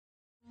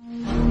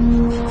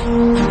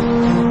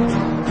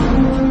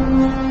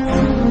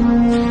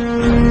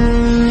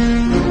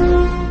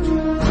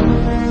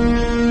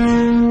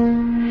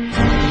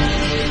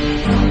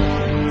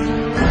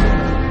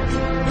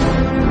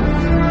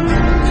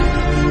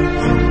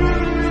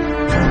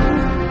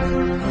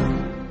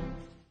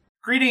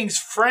Greetings,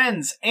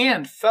 friends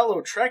and fellow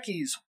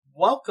Trekkies.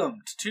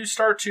 Welcome to 2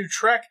 Star 2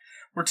 Trek,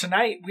 where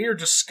tonight we are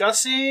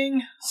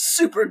discussing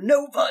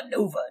Supernova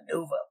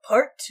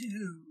Part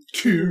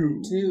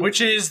 2. Which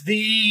is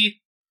the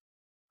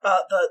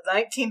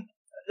 19th,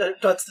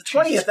 that's the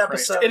 20th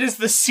episode. It is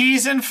the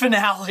season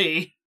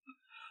finale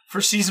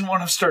for season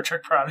 1 of Star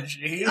Trek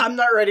Prodigy. I'm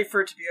not ready for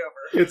it to be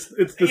over.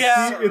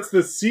 It's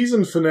the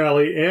season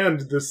finale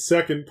and the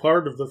second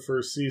part of the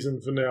first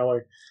season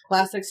finale.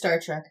 Classic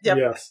Star Trek. Yep.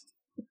 Yes.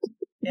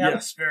 Yep.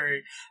 Yes,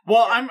 very.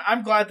 Well,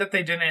 I'm glad that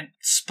they didn't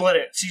split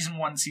it, season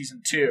 1,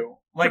 season 2.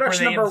 Like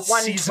Production where they number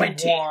season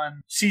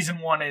 120. Season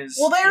 1 is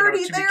Well, they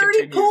already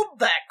continued. pulled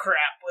that crap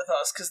with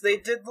us, because they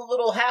did the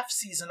little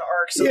half-season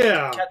arc so they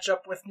could catch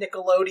up with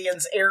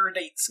Nickelodeon's air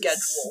date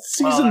schedule.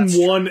 Season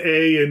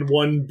 1A and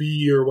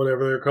 1B, or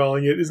whatever they're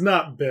calling it, is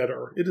not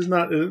better. It's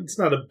not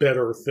a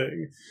better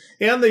thing.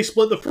 And they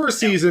split the first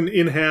season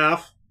in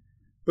half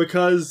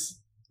because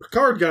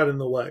Picard got in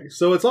the way.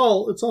 So it's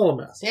all a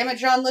mess. Damn it,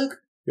 Jean-Luc.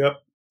 Yep.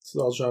 It's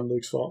all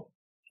Jean-Luc's fault.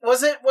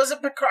 Was it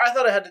Picard? I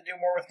thought it had to do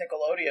more with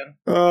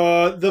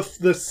Nickelodeon.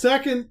 The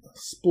second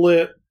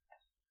split,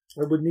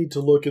 I would need to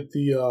look at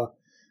the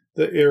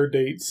air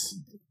dates.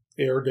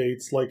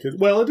 Like it.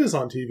 Well, it is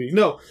on TV.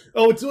 No,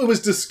 it was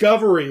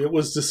Discovery. It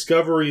was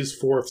Discovery's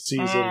 4th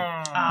season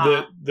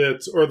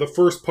or the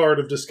first part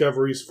of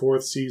Discovery's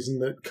 4th season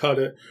that cut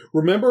it.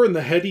 Remember in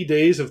the heady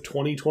days of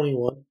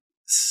 2021?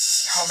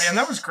 Oh man,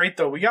 that was great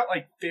though. We got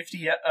like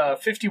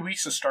 50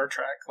 weeks of Star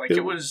Trek. Like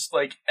it was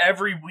like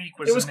every week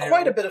was. It was new.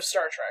 quite a bit of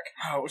Star Trek.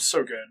 Oh, it was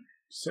so good.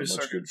 So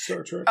much good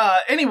Star Trek.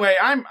 Anyway,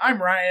 I'm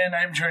Ryan.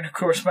 I'm joined, of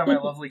course, by my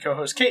lovely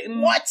co-host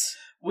Kaiten. What?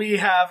 We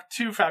have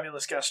 2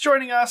 fabulous guests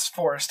joining us,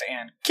 Forrest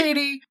and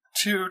Katie,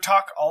 to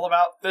talk all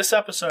about this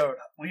episode.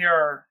 We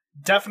are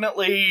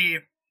definitely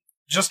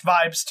just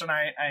vibes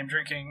tonight. I am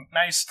drinking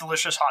nice,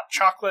 delicious hot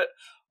chocolate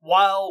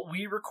while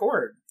we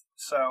record.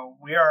 So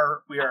we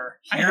are here,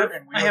 I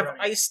have ready.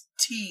 iced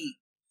tea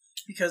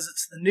because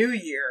it's the new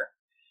year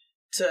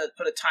to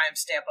put a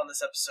timestamp on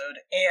this episode,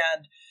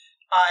 and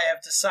I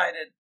have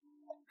decided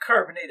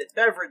carbonated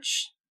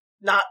beverage.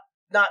 Not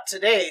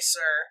today,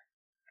 sir.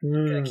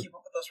 I'm gonna keep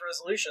up with those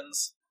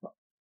resolutions.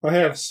 I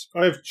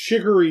have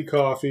chicory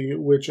coffee,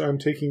 which I'm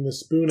taking the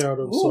spoon out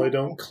of so I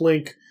don't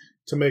clink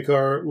to make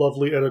our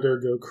lovely editor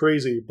go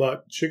crazy.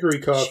 But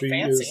chicory coffee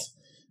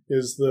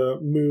is the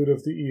mood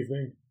of the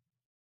evening.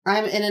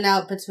 I'm in and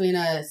out between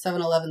a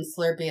 7-Eleven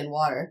Slurpee and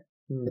water.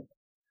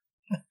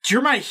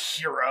 You're my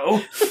hero.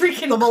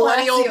 Freaking the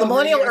millennial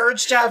here.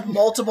 urge to have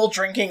multiple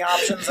drinking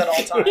options at all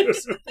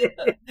times.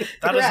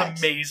 That is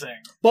amazing.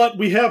 But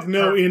we have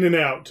no in and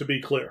out, to be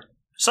clear.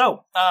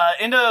 So,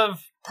 end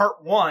of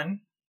part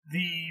 1,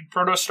 the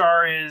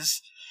Protostar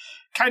is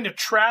kind of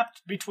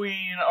trapped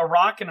between a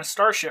rock and a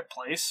starship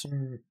place.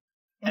 Mm-hmm.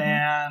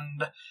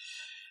 And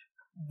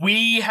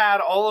we had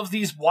all of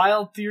these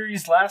wild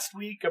theories last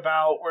week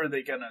about were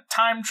they going to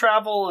time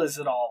travel? Is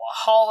it all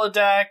a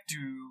holodeck? Do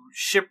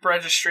ship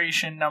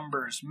registration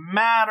numbers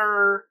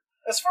matter?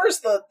 As far as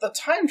the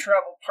time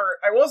travel part,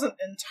 I wasn't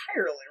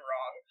entirely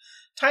wrong.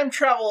 Time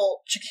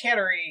travel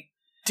chicanery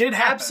did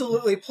happen.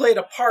 Absolutely played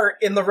a part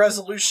in the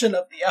resolution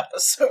of the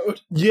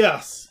episode.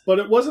 Yes, but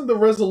it wasn't the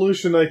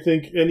resolution I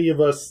think any of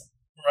us,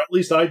 or at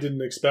least I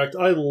didn't expect.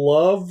 I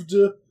loved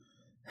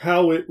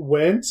how it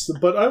went,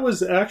 but I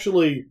was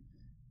actually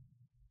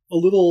a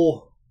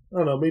little, I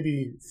don't know,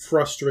 maybe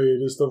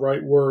frustrated is the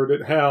right word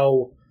at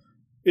how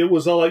it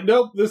was all like,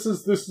 nope, this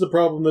is a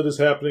problem that is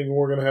happening and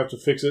we're going to have to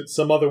fix it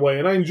some other way.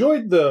 And I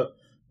enjoyed the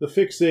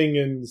fixing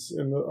and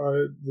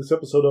this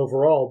episode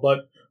overall,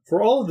 but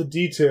for all of the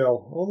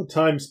detail, all the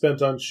time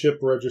spent on ship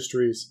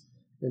registries,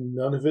 and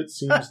none of it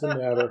seems to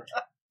matter.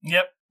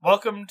 Yep.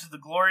 Welcome to the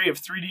glory of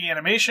 3D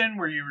animation,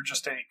 where you were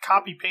just a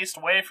copy-paste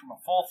away from a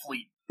full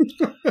fleet.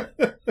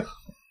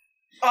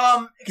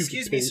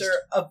 Excuse me, sir.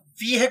 A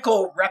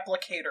vehicle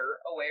replicator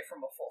away from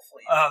a full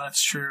fleet. Oh,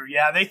 that's true.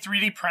 Yeah, they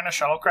 3D print a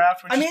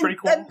shuttlecraft, which is pretty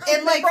cool.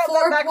 And like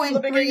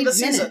 4.3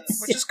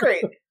 minutes, which is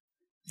great.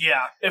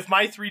 Yeah, if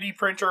my 3D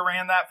printer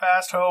ran that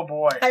fast, oh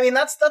boy. I mean,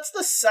 that's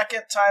the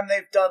second time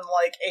they've done,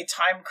 like, a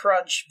time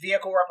crunch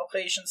vehicle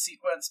replication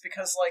sequence,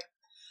 because, like,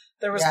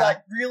 there was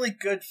that really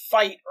good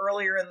fight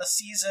earlier in the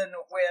season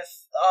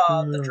with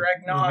the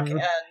Dreadnought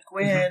and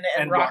Gwyn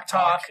and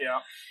Rok-Tahk,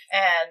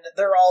 and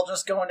they're all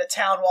just going to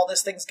town while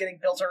this thing's getting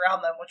built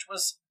around them, which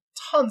was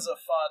tons of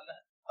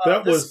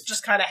fun. This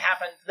just kind of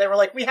happened. They were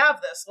like, we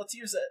have this, let's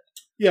use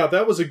it. Yeah,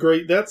 that was a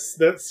great... That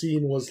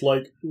scene was,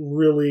 like,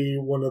 really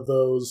one of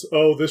those,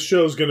 oh, this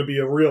show's going to be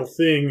a real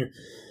thing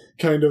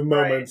kind of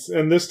moments. Right.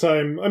 And this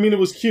time, I mean, it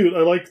was cute. I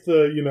liked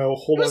the,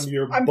 hold on to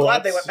your butts. I'm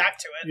glad they went back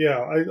to it. Yeah,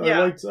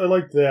 I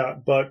liked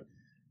that, but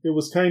it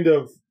was kind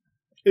of...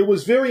 It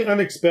was very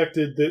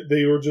unexpected that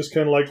they were just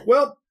kind of like,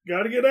 well,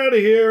 gotta get out of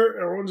here.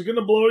 Everyone's going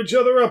to blow each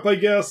other up, I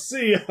guess.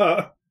 See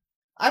ya.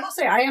 I will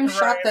say, I am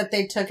shocked that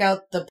they took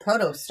out the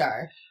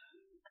Protostar.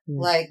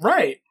 Like...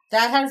 Right.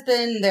 That has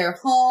been their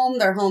home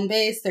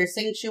base, their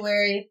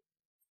sanctuary,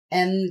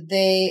 and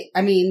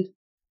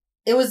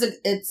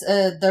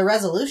the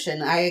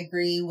resolution. I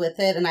agree with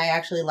it, and I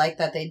actually like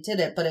that they did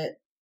it, but it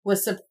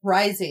was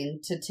surprising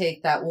to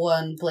take that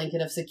one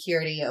blanket of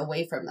security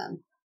away from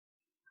them.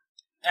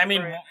 I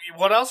mean,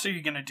 what else are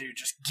you going to do?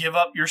 Just give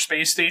up your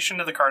space station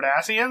to the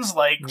Cardassians?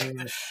 Like,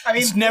 I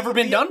mean, it's never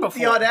been done before.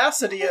 The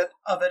audacity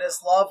of it is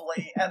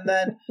lovely. And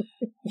then,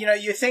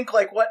 you think,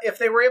 like, what if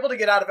they were able to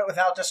get out of it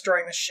without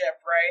destroying the ship,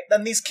 right?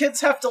 Then these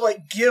kids have to,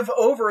 like, give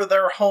over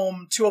their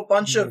home to a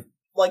bunch of,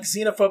 like,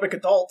 xenophobic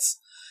adults.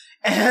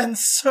 And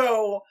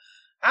so,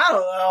 I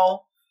don't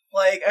know.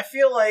 Like, I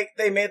feel like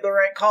they made the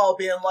right call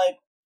being like,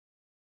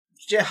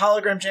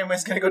 hologram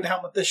Janeway's gonna go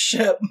down with this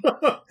ship,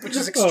 which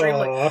is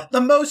extremely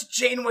the most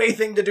Janeway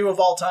thing to do of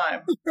all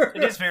time.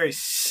 It is very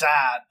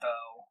sad,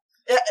 though.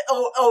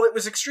 It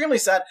was extremely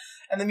sad.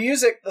 And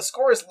the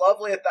score is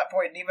lovely at that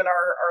point, and even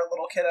our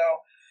little kiddo,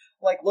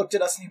 like, looked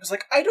at us and he was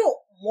like, I don't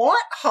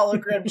want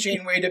hologram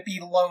Janeway to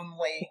be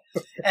lonely.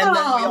 And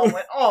then we all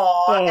went,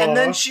 aw, and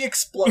then she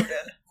exploded.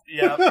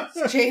 Yeah.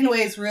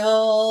 Janeway's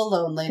real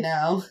lonely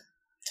now.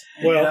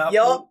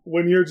 Well,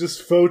 when you're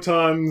just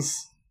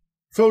photons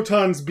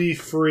be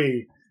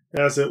free,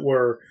 as it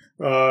were.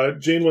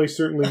 Janeway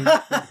certainly moved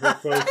her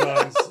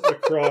photons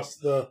across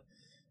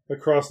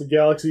the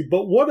galaxy.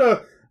 But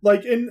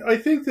and I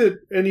think that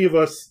any of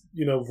us,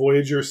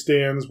 Voyager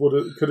stans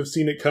could have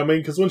seen it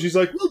coming, because when she's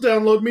like, "Well,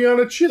 download me on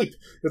a chip,"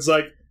 it's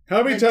like,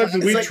 how many times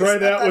did we try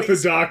that with the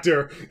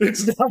Doctor?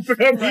 It's not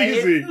that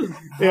easy.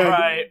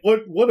 And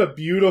what a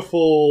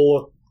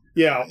beautiful,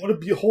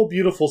 whole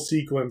beautiful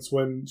sequence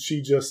when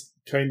she just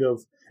kind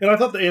of. And I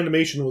thought the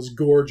animation was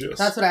gorgeous.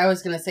 That's what I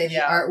was going to say. The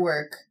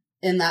artwork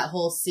in that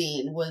whole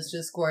scene was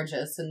just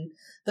gorgeous. And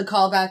the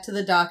callback to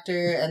the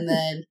Doctor, and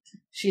then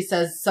she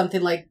says something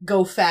like,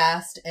 go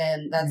fast,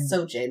 and that's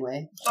so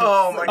Janeway.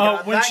 Oh my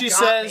god. When she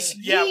says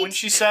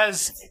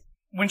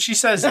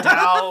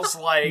Dal's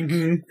like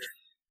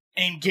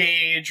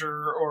engage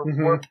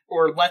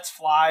or let's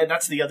fly,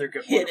 that's the other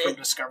good one from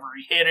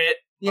Discovery. Hit it.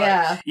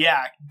 Yeah.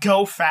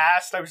 Go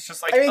fast. I was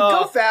just like,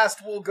 go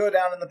fast will go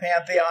down in the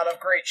pantheon of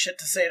great shit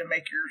to say to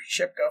make your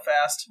ship go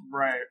fast.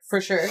 Right. For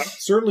sure. It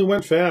certainly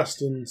went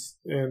fast and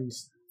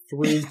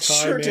through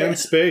time and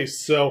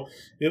space. So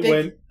it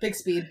went... Big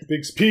speed.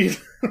 Big speed.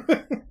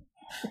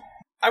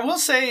 I will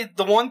say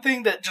the one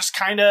thing that just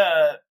kind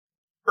of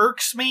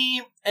irks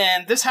me,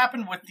 and this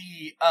happened with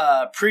the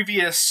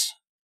previous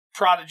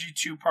Prodigy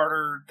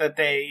 2-parter that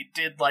they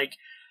did, like,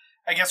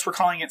 I guess we're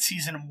calling it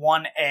Season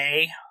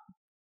 1A,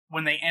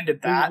 when they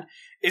ended that,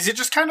 is it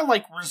just kind of,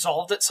 like,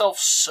 resolved itself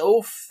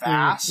so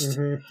fast.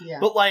 Yeah.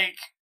 But, like,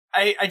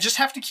 I just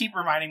have to keep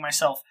reminding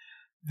myself,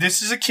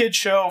 this is a kid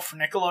show for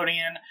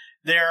Nickelodeon.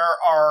 There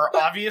are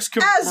obvious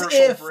commercial breaks.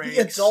 As if the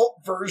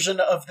adult version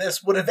of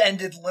this would have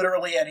ended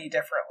literally any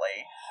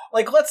differently.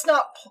 Like, let's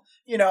not,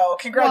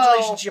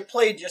 congratulations, you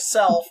played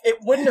yourself. It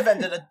wouldn't have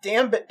ended a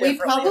damn bit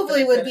differently. We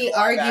probably would be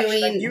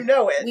arguing,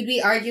 it. We'd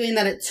be arguing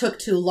that it took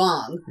too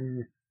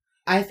long.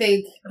 I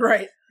think.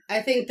 Right.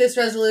 I think this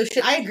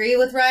resolution, I agree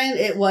with Ryan,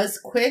 it was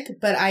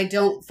quick, but I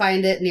don't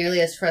find it nearly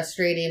as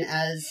frustrating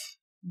as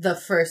the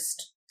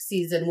first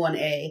Season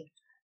 1A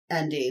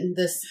ending.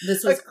 This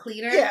was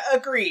cleaner. Yeah,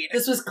 agreed.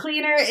 This was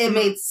cleaner, it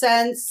made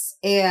sense,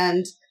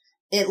 and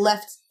it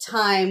left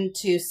time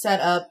to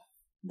set up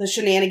the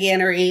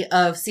shenaniganery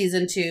of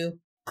Season 2,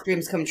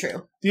 Dreams Come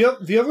True. The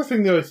other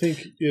thing that I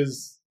think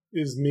is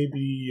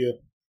maybe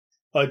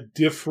a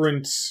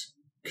different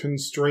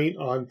constraint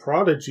on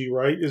Prodigy,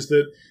 right, is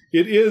that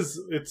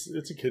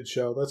it's a kid's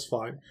show. That's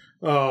fine.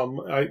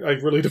 I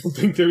really don't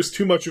think there's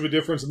too much of a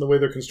difference in the way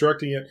they're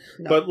constructing it.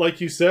 No. But like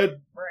you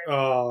said,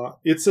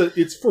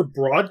 it's for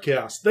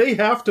broadcast. They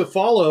have to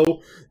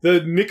follow the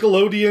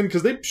Nickelodeon,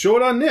 because they show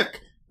it on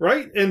Nick,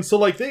 right? And so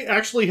like they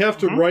actually have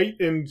to write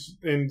and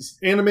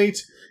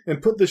animate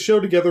and put the show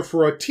together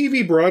for a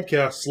TV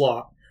broadcast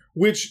slot,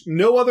 which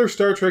no other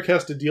Star Trek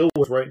has to deal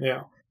with right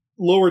now.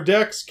 Lower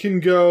Decks can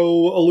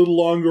go a little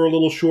longer, a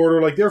little shorter.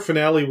 Like their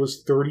finale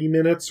was 30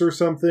 minutes or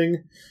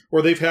something,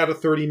 or they've had a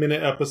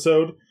 30-minute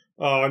episode,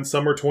 and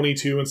some are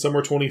 22 and some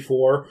are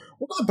 24.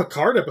 One of the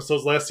Picard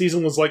episodes last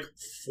season was like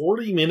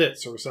 40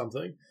 minutes or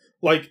something.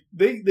 Like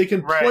they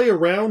can play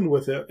around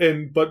with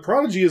it, but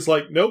Prodigy is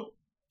like, nope,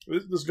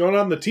 this is going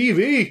on the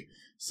TV.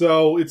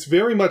 So it's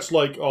very much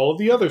like all of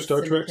the other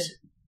Star Treks.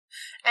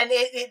 And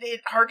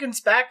it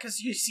harkens back because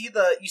you see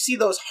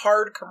those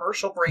hard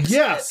commercial breaks.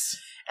 Yes.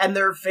 And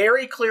they're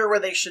very clear where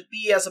they should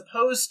be, as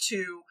opposed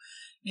to,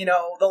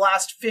 the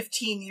last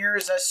 15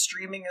 years as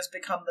streaming has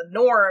become the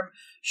norm.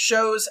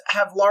 Shows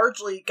have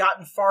largely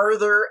gotten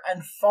farther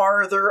and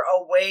farther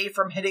away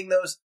from hitting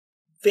those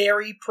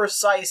very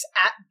precise,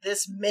 at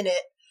this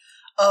minute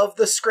of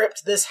the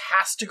script, this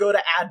has to go to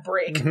ad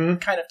break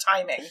kind of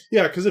timing.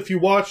 Yeah, because if you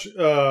watch,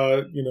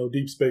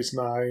 Deep Space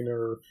Nine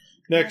or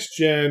Next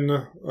Gen,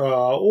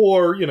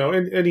 or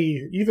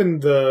even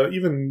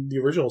the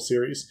original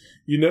series,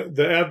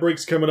 the ad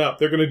break's coming up.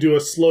 They're going to do a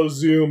slow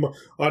zoom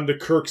onto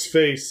Kirk's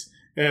face,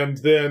 and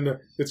then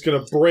it's going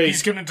to break.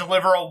 He's going to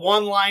deliver a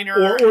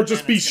one-liner. Or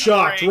just be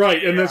shocked,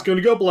 right. And then it's going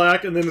to go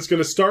black, and then it's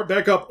going to start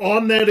back up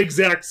on that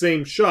exact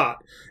same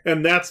shot.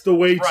 And that's the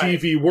way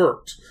TV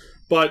worked.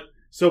 But,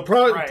 so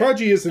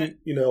Prodigy isn't,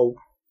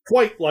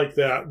 quite like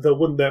that, though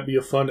wouldn't that be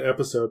a fun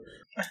episode?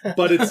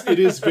 But it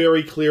is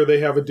very clear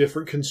they have a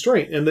different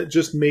constraint, and that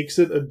just makes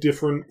it a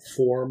different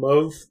form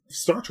of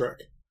Star Trek.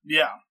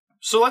 Yeah.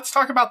 So let's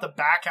talk about the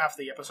back half of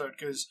the episode,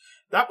 because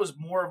that was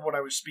more of what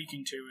I was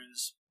speaking to,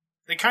 is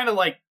they kind of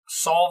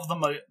solve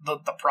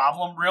the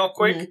problem real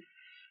quick. Mm-hmm.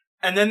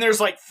 And then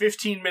there's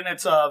 15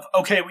 minutes of,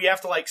 okay, we have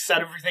to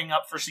set everything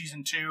up for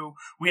season 2.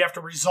 We have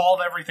to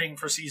resolve everything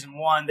for season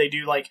 1. They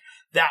do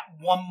that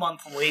 1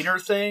 month later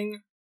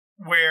thing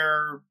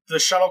where the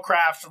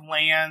shuttlecraft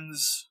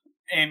lands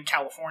in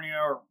California,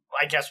 or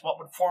I guess what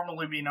would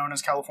formerly be known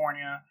as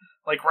California,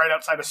 right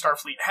outside of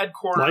Starfleet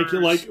headquarters.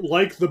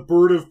 Like the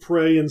bird of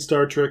prey in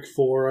Star Trek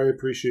 4. I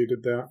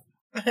appreciated that.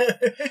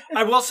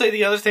 I will say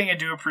the other thing I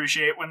do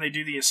appreciate when they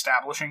do the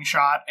establishing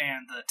shot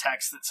and the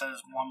text that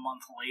says 1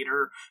 month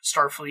later,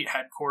 Starfleet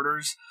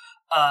headquarters,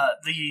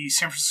 the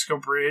San Francisco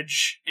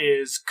Bridge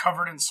is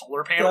covered in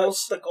solar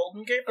panels. The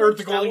Golden Gate Bridge? Or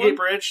the Golden Gate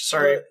Bridge,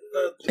 sorry.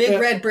 The Big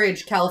Red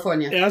Bridge,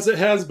 California. As it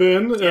has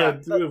been.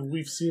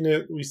 We've seen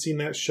it. We've seen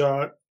that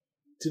shot.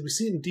 Did we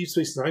see it in Deep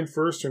Space Nine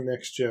first or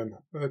Next Gen?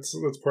 That's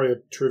probably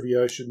a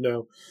trivia I should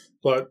know.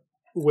 But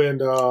when...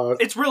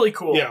 it's really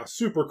cool. Yeah,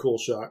 super cool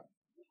shot.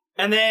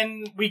 And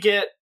then we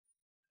get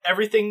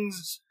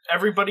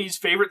everybody's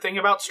favorite thing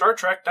about Star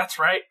Trek. That's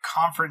right,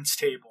 conference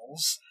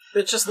tables.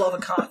 They just love a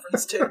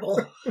conference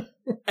table.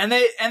 And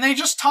they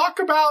just talk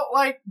about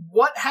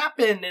what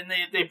happened, and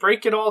they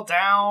break it all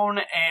down.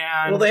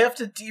 And they have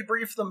to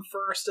debrief them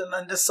first, and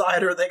then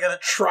decide are they going to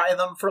try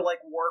them for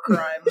war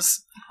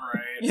crimes.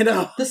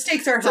 Right. The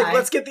stakes are high.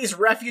 Let's get these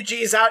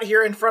refugees out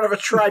here in front of a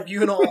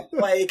tribunal.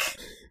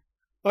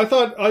 I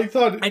thought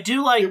I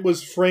do it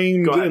was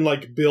framed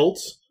and built.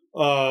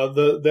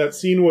 That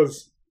scene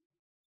was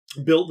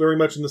built very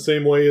much in the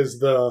same way as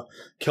the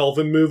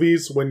Kelvin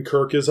movies when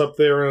Kirk is up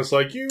there and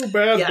it's you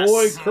bad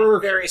boy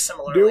Kirk, very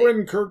similarly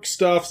doing Kirk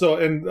stuff. So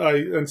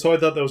I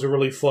thought that was a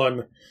really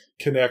fun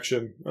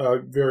connection.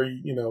 Very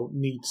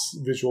neat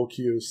visual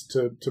cues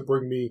to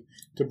bring me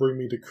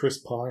to Chris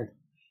Pine.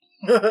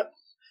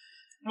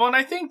 Well, and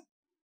I think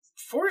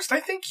Forrest,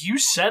 you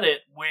said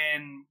it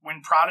when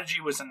Prodigy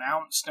was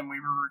announced and we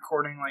were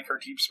recording our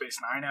Deep Space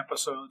Nine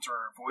episodes or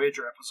our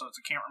Voyager episodes.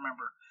 I can't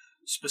remember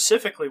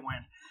specifically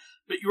when,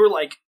 but you were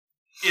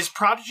is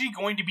Prodigy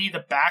going to be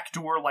the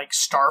backdoor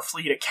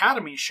Starfleet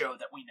Academy show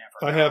that we never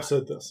got? I have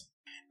said this.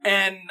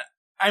 And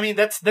I mean,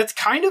 that's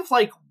kind of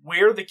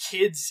where the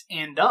kids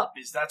end up,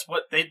 is that's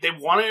what they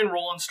want to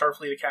enroll in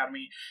Starfleet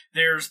Academy.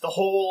 There's the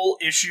whole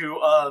issue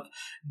of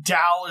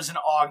Dal is an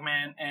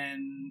augment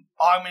and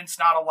augment's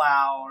not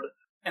allowed.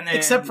 And then,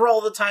 except for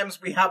all the times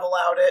we have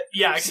allowed it.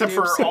 Yeah, except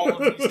for all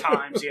of these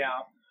times, yeah.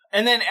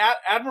 And then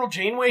Admiral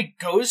Janeway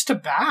goes to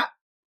bat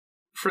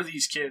for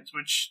these kids,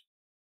 which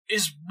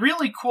is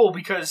really cool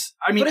because,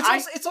 I mean... But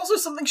it's also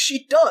something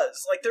she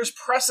does. There's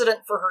precedent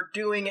for her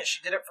doing it.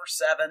 She did it for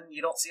 7.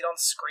 You don't see it on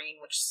screen,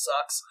 which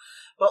sucks.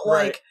 But,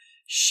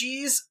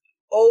 she's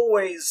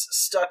always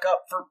stuck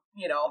up for,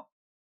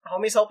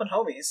 homies helping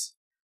homies.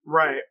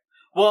 Right.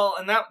 Well,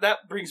 and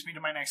that brings me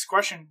to my next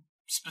question,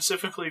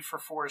 specifically for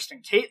Forrest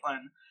and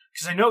Caitlin,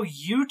 because I know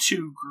you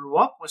two grew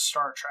up with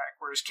Star Trek,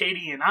 whereas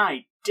Katie and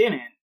I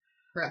didn't.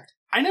 Correct.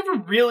 I never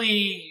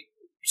really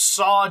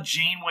saw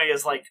Janeway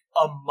as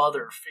a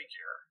mother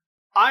figure.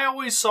 I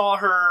always saw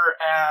her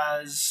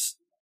as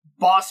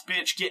boss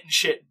bitch getting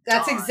shit done.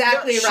 That's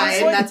exactly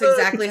right. That's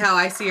exactly how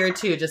I see her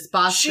too. Just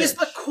boss bitch. She's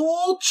the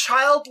cool,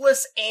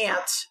 childless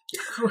aunt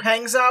who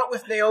hangs out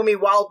with Naomi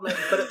Wildman,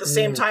 but at the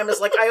same time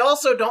is I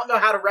also don't know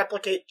how to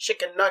replicate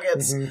chicken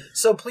nuggets,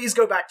 so please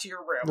go back to your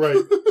room. Right.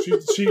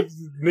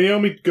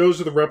 Naomi goes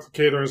to the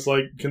replicator and is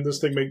can this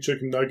thing make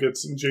chicken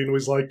nuggets? And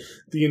Janeway's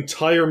the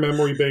entire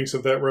memory banks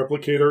of that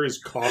replicator is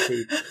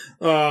coffee.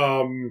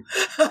 And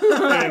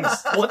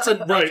what's a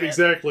nugget? Right,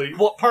 exactly.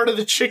 What part of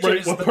the chicken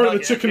is the nugget? What part of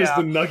the chicken is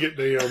the nugget,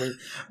 Naomi?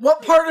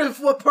 What part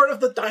of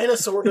the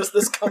dinosaur does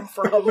this come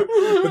from?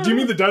 Do you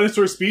mean the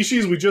dinosaur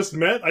species we just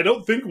met? I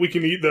don't think we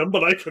can eat them,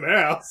 but I can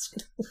ask.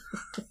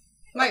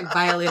 Might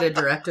violate a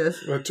directive.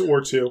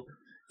 Or two.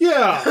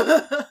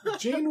 Yeah.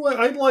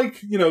 Janeway,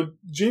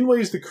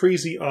 Janeway's the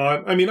crazy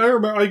aunt. I mean, I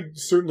remember, I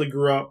certainly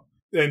grew up,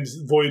 and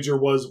Voyager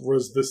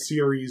was the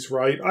series,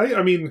 right?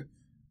 I mean,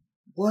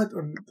 what?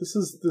 This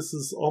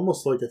is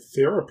almost like a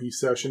therapy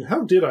session.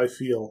 How did I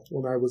feel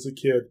when I was a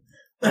kid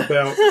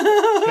about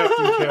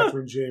Captain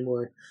Catherine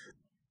Janeway?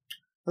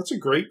 That's a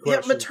great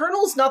question. Yeah,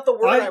 maternal's not the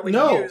word I would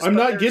use. No, I'm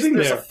not getting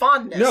there. There's a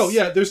fondness. No,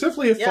 yeah, there's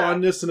definitely a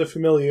fondness and a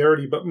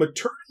familiarity, but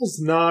maternal's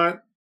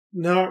not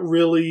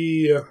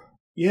really.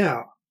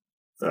 Yeah,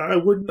 I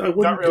wouldn't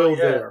go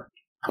there.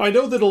 I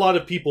know that a lot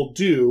of people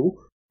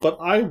do, but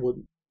I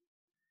wouldn't.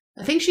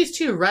 I think she's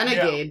too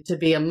renegade to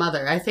be a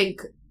mother. I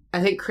think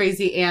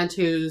crazy aunt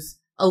who's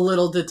a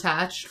little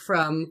detached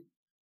from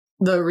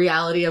the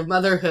reality of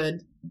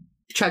motherhood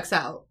checks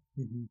out.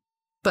 Mm-hmm.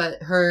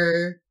 but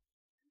her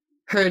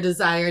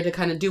desire to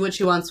kind of do what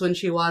she wants when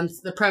she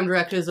wants. The Prime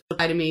Directives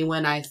apply to me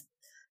when I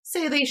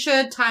say they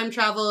should. Time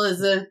travel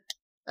is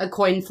a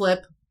coin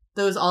flip.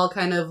 Those all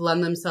kind of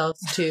lend themselves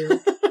to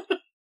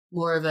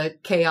more of a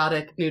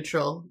chaotic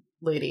neutral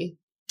lady.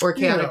 Or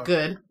chaotic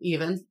good,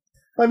 even.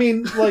 I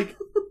mean, like,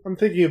 I'm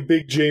thinking of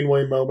big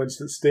Janeway moments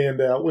that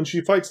stand out. When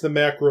she fights the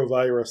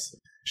Macrovirus,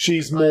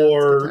 she's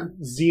more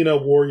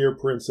Xena warrior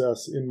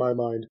princess in my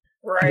mind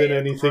than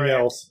anything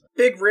else.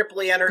 Big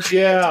Ripley energy.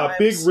 Yeah,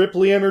 big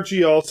Ripley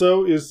energy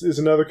also is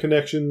another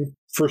connection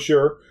for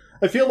sure.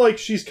 I feel like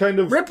she's kind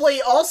of...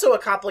 Ripley also a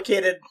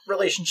complicated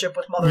relationship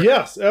with Mother.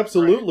 Yes,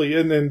 absolutely,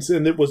 right.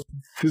 and it was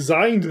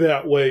designed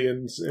that way,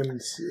 and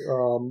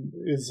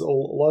is a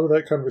lot of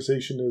that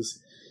conversation is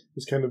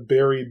kind of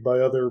buried by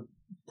other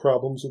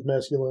problems with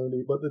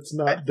masculinity, but it's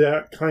not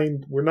that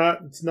kind.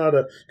 It's not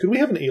a... Could we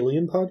have an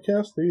alien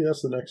podcast? Maybe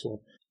that's the next one.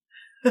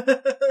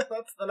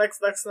 That's the next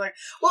thing.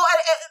 Well,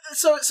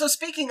 so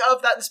speaking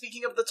of that, and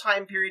speaking of the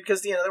time period,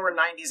 because there were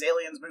 90s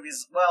aliens movies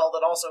as well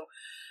that also,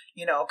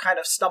 kind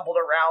of stumbled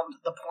around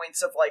the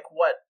points of like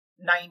what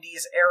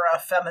 90s era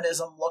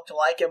feminism looked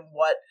like and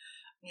what,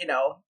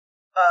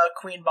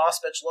 Queen Boss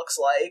Bitch looks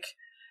like.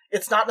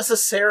 It's not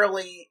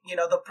necessarily,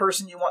 the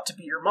person you want to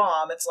be your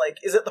mom. It's like,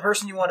 is it the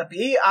person you want to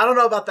be? I don't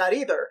know about that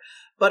either.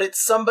 But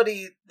it's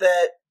somebody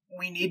that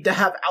we need to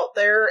have out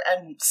there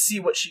and see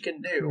what she can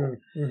do.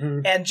 Mm-hmm.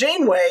 And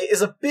Janeway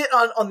is a bit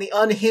on the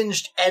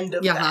unhinged end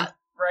of that,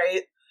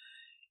 right?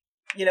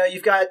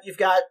 You've got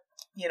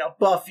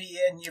Buffy,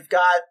 and you've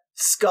got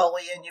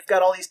Scully, and you've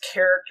got all these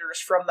characters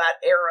from that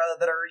era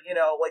that are,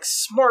 like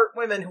smart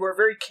women who are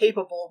very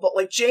capable, but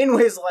like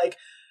Janeway's like,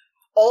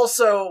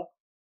 also,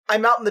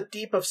 I'm out in the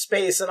deep of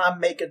space and I'm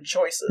making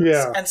choices.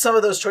 Yeah. And some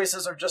of those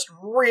choices are just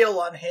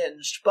real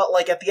unhinged, but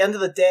like at the end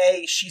of the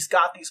day, she's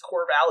got these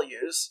core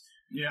values.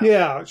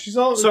 Yeah, she's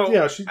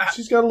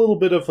she's got a little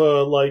bit of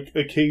a like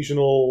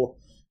occasional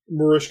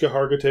Mariska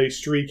Hargitay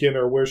streak in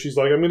her where she's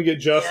like, I'm going to get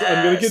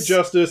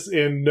justice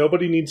and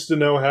nobody needs to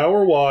know how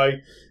or why.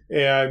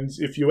 And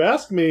if you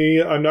ask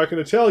me, I'm not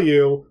going to tell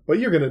you, but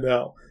you're going to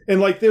know. And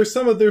like there's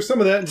some of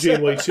that in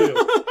Janeway too.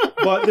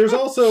 But there's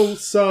also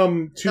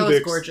some Tuvix. That was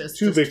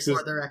gorgeous. Tuvixes.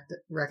 For the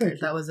record.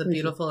 That was a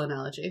beautiful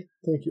analogy.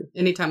 Thank you.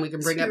 Anytime we can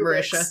bring up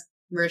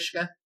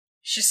Mariska.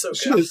 She's so good.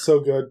 She is so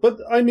good. But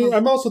I mean,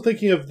 I'm also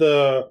thinking of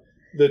the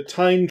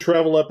time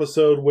travel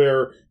episode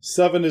where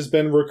Seven has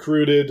been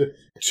recruited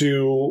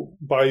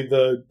by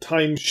the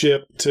time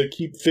ship to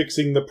keep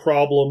fixing the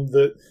problem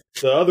that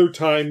the other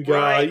time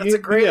guy... Right, that's a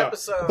great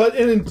episode. But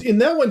in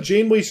that one,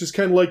 Janeway's just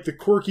kind of like the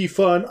quirky,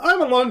 fun,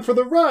 I'm along for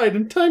the ride,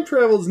 and time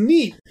travel's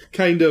neat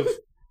kind of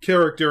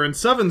character, and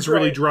Seven's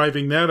really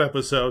driving that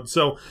episode.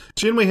 So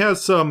Janeway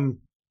has some...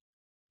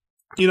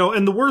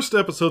 and the worst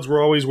episodes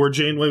were always where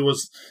Janeway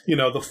was,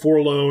 the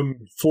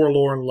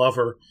forlorn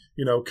lover,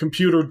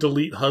 computer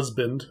delete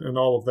husband and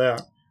all of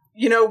that.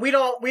 We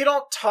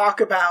don't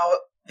talk about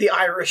the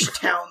Irish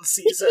Town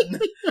season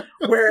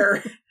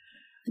where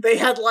they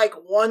had like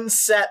one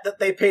set that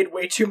they paid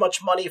way too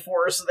much money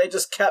for, so they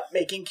just kept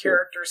making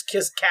characters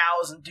kiss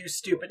cows and do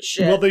stupid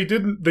shit. Well, they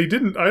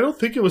didn't, I don't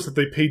think it was that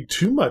they paid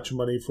too much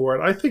money for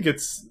it. I think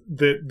it's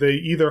that they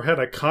either had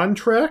a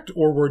contract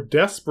or were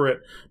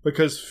desperate,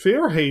 because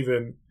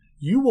Fairhaven,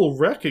 you will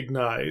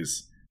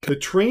recognize the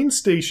train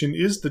station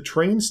is the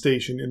train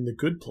station in The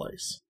Good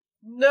Place.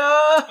 No!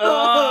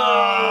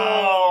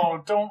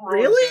 Oh, don't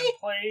ruin really? Good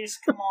Place.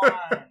 Come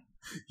on.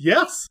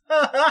 Yes.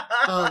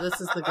 Oh, this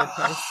is The Good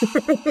Place.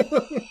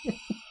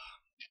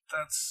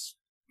 That's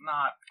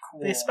not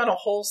cool. They spent a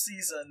whole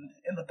season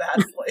in the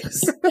bad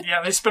place.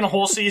 Yeah, they spent a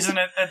whole season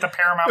at the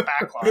Paramount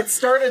backlot. It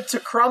started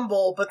to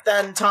crumble, but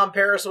then Tom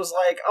Paris was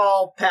like,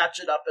 I'll patch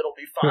it up, it'll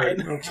be fine.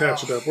 Right, I'll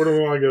patch it up. Where do we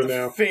want to go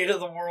now? Fate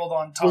of the world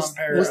on Tom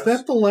Paris. Was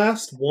that the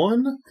last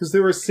one? Because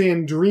there were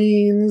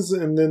Sandrines,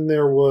 and then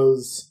there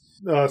was...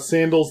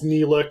 Sandals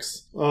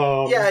Neelix.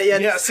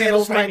 Yeah,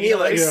 Sandals by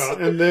Neelix.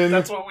 Yeah, and then...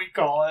 That's what we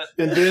call it.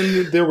 And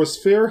then there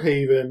was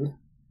Fairhaven.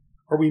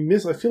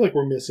 I feel like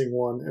we're missing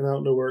one, and I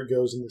don't know where it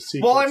goes in the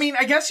sequence. Well, I mean,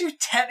 I guess you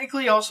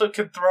technically also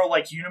could throw,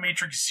 like,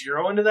 Unimatrix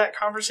Zero into that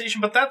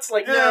conversation, but that's,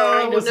 like,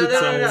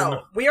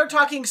 No. We are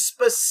talking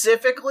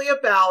specifically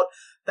about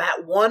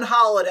that one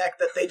holodeck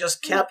that they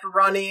just kept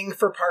running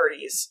for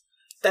parties.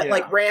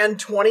 That, ran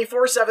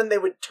 24/7. They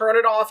would turn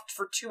it off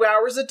for 2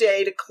 hours a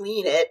day to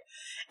clean it,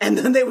 and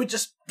then they would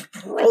just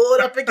roll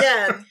it up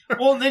again.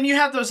 Well, then you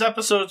have those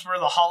episodes where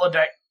the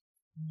holodeck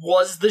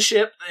was the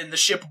ship, and the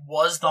ship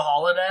was the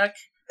holodeck.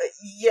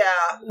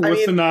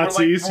 With the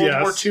Nazis,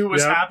 World War II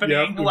was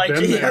happening.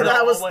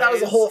 That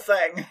was a whole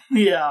thing.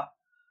 Yeah.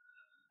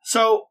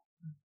 So,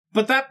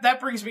 but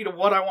that brings me to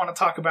what I want to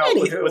talk about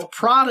with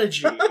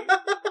Prodigy.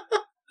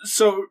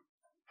 So,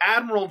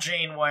 Admiral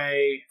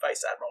Janeway...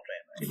 Vice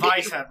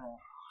Admiral.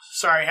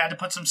 Sorry, had to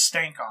put some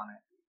stank on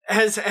it.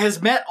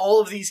 Has met all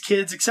of these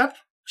kids, except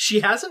she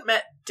hasn't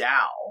met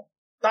Dao.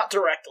 Not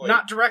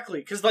directly,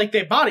 because, like,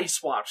 they body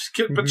swapped.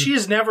 But she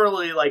has never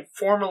really, like,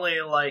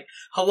 formally, like,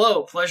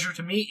 hello, pleasure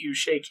to meet you,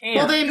 shake hands.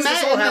 Well, they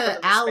met in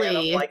the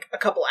alley. Of, like, a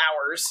couple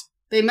hours.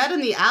 They met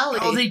in the alley.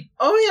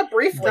 Oh yeah,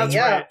 briefly. That's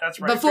yeah. right. That's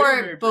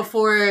right.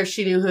 Before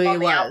she knew who he On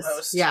the was.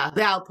 outpost. Yeah,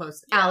 the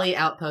outpost. Yeah. Alley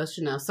outpost,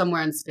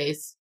 somewhere in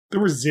space. There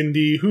was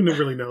Zindi. Who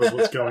really knows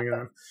what's going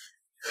on?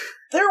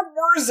 There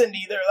were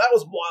Zindi there. That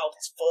was wild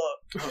as fuck.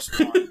 That was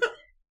fun.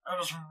 That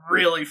was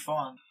really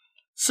fun.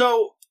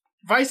 So,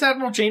 Vice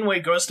Admiral Janeway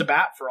goes to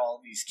bat for all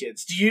of these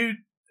kids. It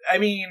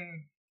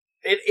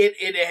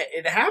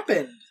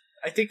happened.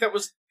 I think that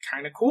was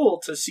kind of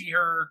cool to see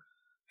her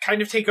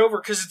kind of take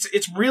over, because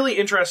it's really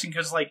interesting,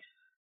 because, like,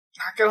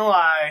 not gonna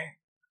lie,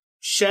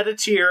 shed a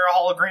tear,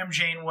 hologram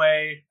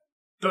Janeway,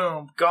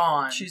 boom,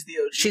 gone. She's the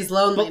OG. She's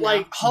lonely But,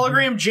 like,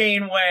 hologram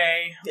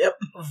Janeway, Yep.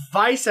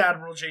 Vice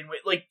Admiral Janeway,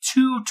 like,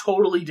 two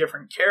totally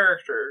different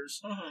characters.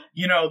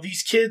 Mm-hmm.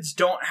 These kids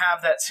don't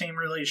have that same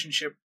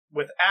relationship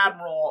with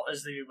Admiral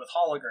as they do with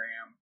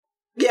hologram.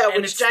 Yeah,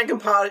 And which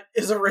Jankenpot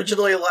is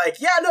originally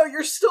like, yeah, no,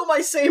 you're still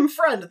my same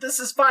friend. This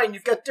is fine.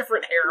 You've got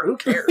different hair. Who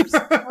cares?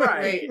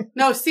 Right.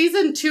 No,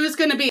 season 2 is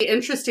going to be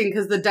interesting,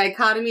 because the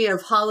dichotomy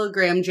of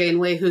hologram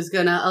Janeway, who's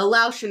going to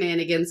allow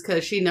shenanigans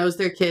because she knows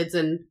they're kids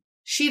and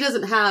she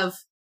doesn't have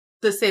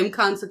the same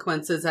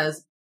consequences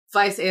as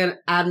Vice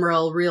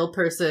Admiral, real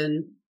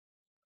person,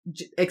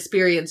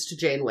 experienced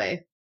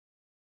Janeway.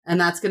 And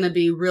that's going to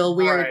be real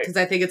weird, because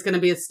I think it's going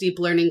to be a steep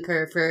learning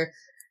curve for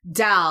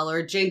Dal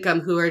or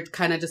Jankum, who are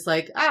kind of just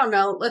like, I don't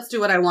know, let's do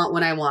what I want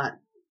when I want.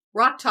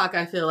 Rock Talk,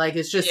 I feel like,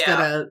 is just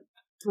gonna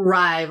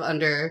thrive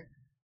under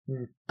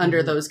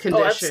those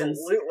conditions.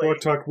 Oh, absolutely.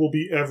 Rock Talk will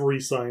be every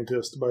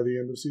scientist by the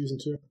end of season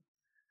 2.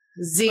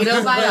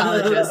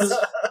 Xenobiologist.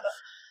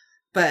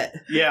 But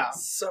Yeah.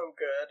 So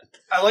good.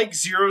 I like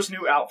Zero's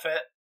new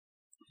outfit.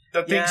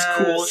 That thing's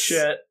cool as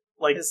shit.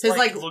 Like, His,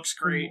 looks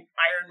great.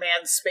 Iron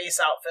Man space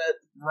outfit.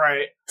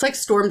 Right. it's like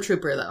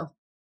Stormtrooper, though.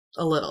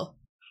 A little.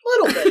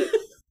 A little bit.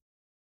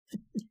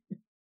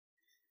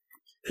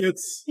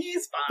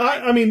 He's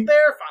fine. I mean,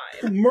 they're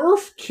fine.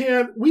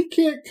 we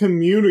can't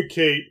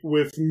communicate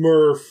with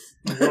Murph,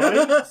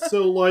 right?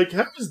 So, like,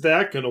 how is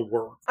that gonna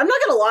work? I'm not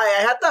gonna lie,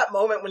 I had that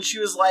moment when she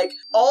was like,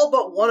 all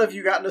but one of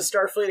you got into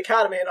Starfleet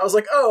Academy, and I was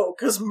like, oh,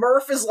 because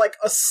Murph is like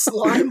a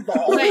slime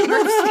ball. Wait,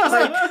 Murph's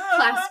like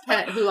class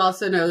pet who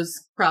also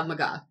knows Krav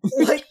Maga.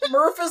 Like,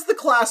 Murph is the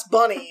class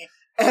bunny,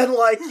 and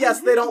like,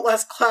 yes, they don't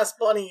let class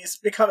bunnies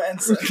become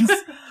ensigns.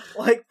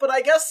 Like, but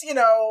I guess,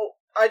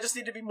 I just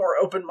need to be more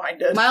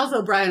open-minded. Miles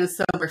O'Brien is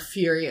somewhere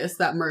furious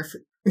that Murph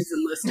is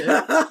enlisted.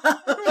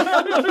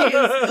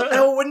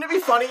 Oh, wouldn't it be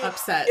funny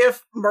Upset.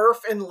 if Murph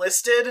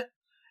enlisted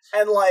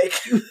and like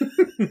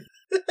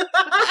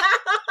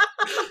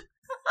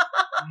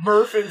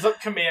Murph ends up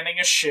commanding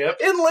a ship.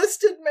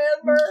 enlisted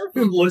man Murph?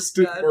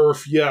 Enlisted God.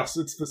 Murph, yes,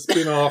 it's the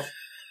spin-off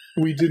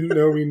we didn't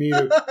know we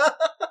needed.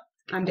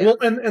 I'm down. Well,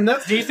 and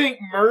that's Do you think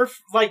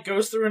Murph,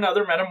 goes through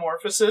another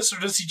metamorphosis, or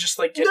does he just,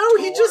 get No,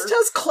 he taller? just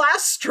has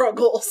class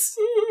struggles.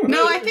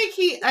 No, I think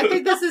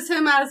this is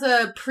him as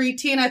a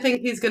preteen. I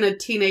think he's gonna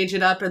teenage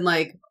it up and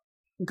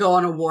go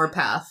on a war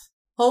path.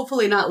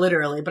 Hopefully not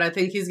literally, but I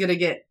think he's gonna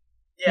get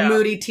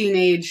moody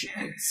teenage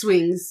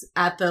swings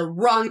at the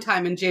wrong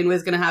time, and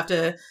Janeway's gonna have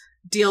to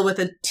deal with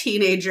a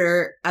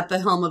teenager at the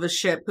helm of a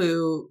ship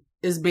who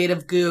is made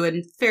of goo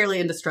and fairly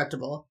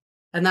indestructible.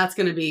 And that's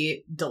gonna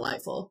be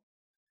delightful.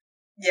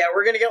 Yeah,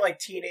 we're gonna get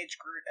teenage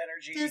Groot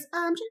energy.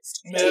 I'm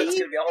just Yeah, it's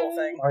gonna be a whole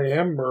thing. I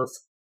am Murph.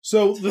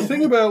 So the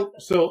thing about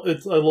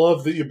I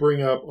love that you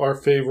bring up our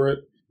favorite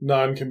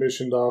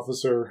non-commissioned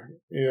officer,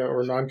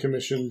 or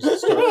non-commissioned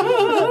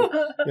Starfleet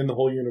person in the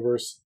whole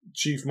universe,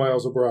 Chief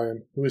Miles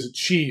O'Brien, who is a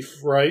chief,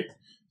 right?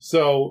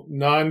 So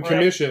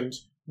non-commissioned,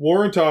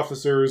 warrant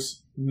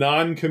officers,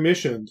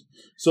 non-commissioned.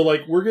 So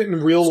we're getting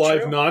real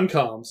life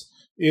non-coms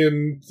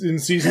in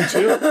season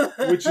 2,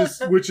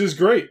 which is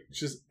great,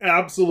 which is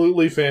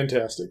absolutely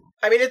fantastic.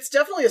 I mean, it's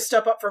definitely a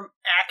step up from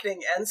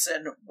acting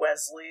ensign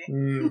Wesley.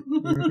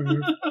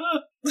 Mm-hmm.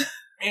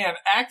 Man,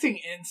 acting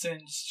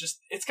ensign's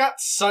it's got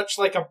such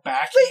a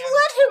backhand. They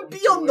let him be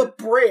tone on to the it.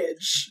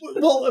 bridge.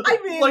 Well, I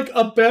mean,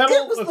 a battle.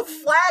 It was the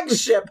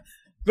flagship.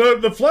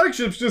 The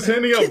flagship's just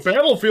handing out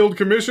battlefield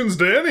commissions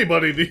to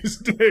anybody these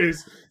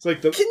days. It's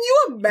like Can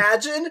you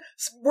imagine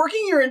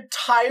working your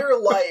entire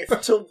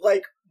life to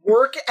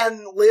work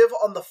and live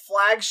on the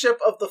flagship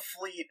of the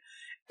fleet,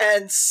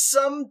 and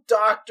some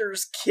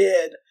doctor's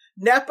kid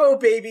nepo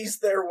babies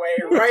their way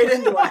right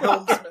into a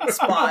helmsman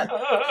spot,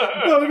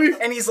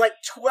 and he's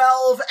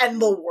 12 and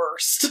the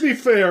worst. To be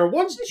fair,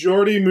 once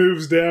Geordi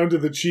moves down to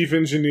the chief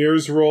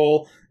engineer's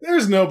role,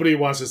 there's nobody who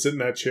wants to sit in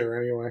that chair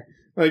anyway.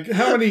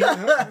 How many?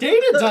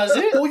 Data does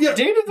it. Well, yeah.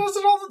 Data does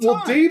it all the time.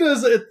 Well,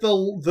 Data's at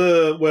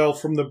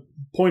from the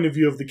point of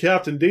view of the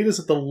captain, Data's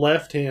at the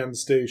left-hand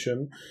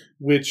station,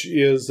 which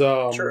is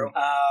True.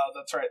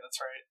 That's right.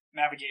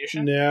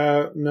 Navigation.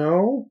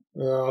 No.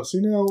 See,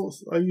 now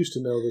I used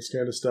to know this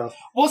kind of stuff.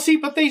 Well, see,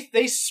 but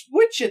they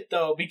switch it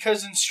though,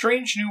 because in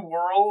Strange New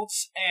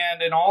Worlds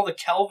and in all the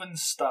Kelvin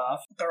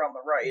stuff, They're on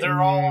the right.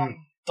 they're all on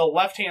the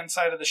left-hand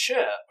side of the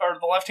ship, or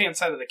the left-hand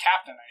side of the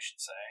captain, I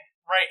should say.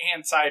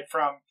 right-hand side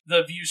from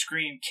the view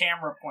screen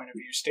camera point of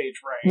view, stage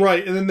right.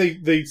 Right, and then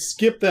they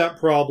skip that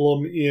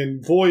problem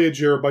in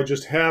Voyager by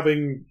just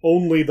having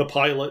only the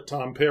pilot,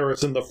 Tom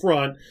Paris, in the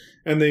front,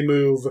 and they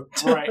move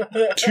Right.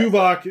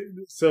 Tuvok,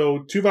 so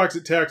Tuvok's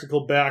at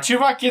tactical back.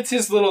 Tuvok gets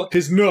his little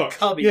His nook.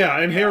 cubby. Yeah,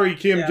 and Harry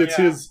Kim Yeah, gets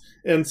yeah. his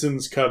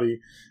ensign's cubby.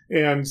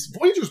 And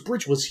Voyager's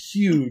bridge was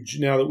huge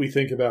now that we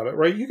think about it,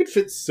 right? You could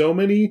fit so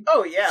many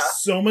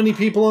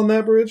people on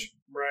that bridge.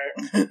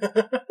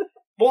 Right.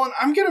 Well, and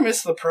I'm gonna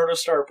miss the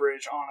Protostar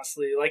bridge,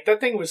 honestly. Like, that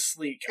thing was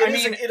sleek.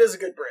 It is a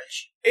good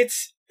bridge.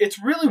 It's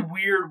really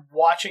weird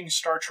watching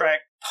Star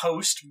Trek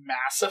post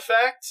Mass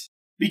Effect,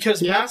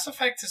 because Mass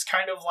Effect has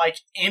kind of, like,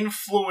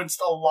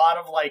 influenced a lot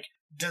of, like,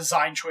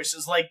 design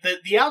choices. Like,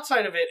 the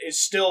outside of it is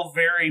still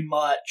very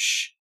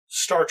much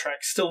Star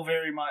Trek, still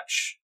very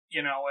much,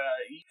 you know,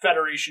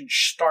 Federation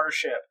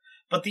starship.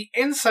 But the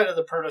inside of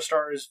the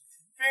Protostar is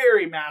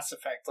very Mass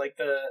Effect. Like,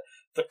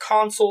 the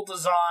console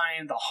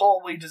design, the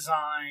hallway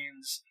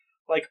designs,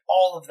 like,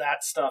 all of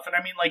that stuff. And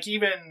I mean, like,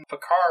 even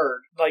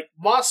Picard, like,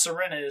 La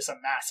Sirena is a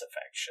Mass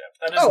Effect ship.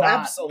 That is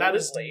absolutely. That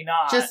is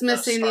not Just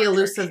missing the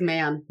elusive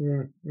man.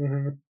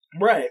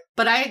 Mm-hmm. Right.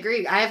 But I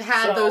agree. I've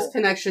had those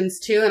connections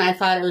too, and I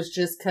thought it was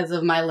just because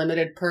of my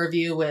limited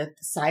purview with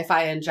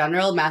sci-fi in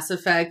general. Mass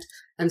Effect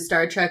and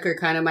Star Trek are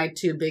kind of my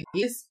two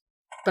biggies.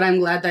 But I'm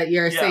glad that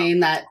you're saying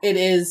that it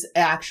is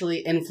actually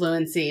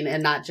influencing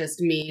and not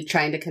just me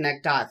trying to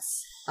connect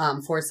dots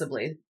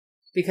forcibly.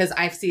 Because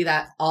I see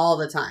that all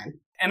the time.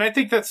 And I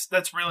think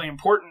that's really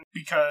important,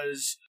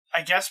 because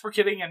I guess we're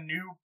getting a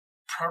new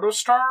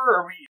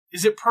Protostar?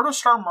 Is it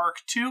Protostar Mark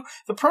II?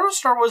 The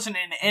Protostar wasn't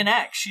in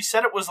NX. She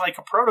said it was like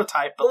a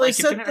prototype, but like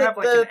it didn't have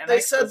like an NX. They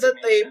said that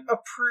they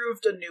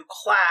approved a new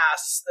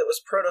class that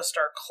was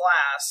Protostar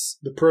class.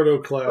 The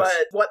Proto class.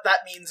 But what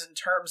that means in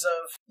terms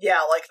of,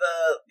 like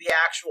the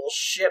actual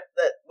ship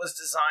that was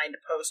designed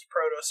post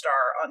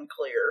Protostar,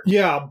 unclear.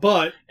 Yeah,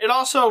 but it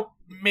also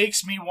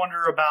makes me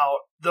wonder about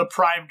the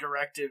Prime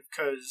Directive,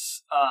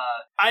 because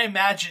I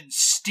imagine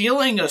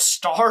stealing a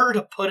star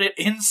to put it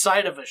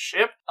inside of a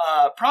ship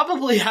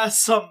probably has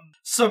some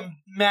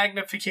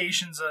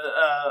magnifications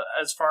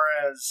as far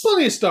as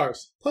plenty of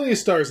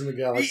stars in the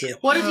galaxy.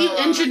 What if you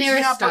engineer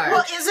a star?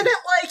 Well, isn't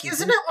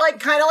it like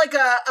kind of like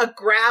a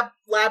grab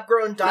lab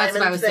grown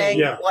diamond thing?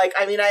 Yeah. Like,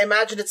 I mean, I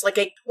imagine it's like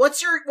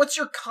what's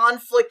your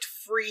conflict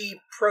free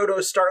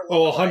Protostar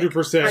Oh, look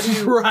 100%.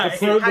 Like?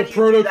 The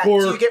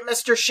Protocore. Do you get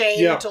Mr.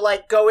 Shane to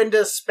like go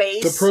into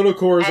space? The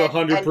Protocore is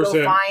 100%. And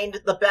go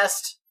find the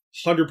best.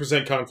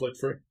 100% conflict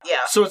free. Yeah.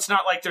 So it's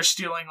not like they're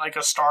stealing like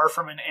a star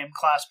from an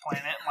M-class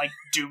planet and like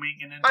dooming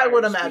an entire I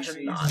would species.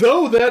 imagine not.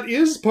 Though that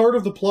is part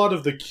of the plot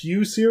of the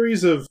Q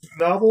series of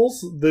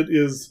novels that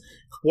is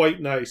quite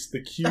nice.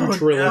 The Q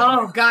trilogy.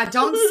 Oh God,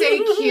 don't say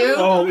Q.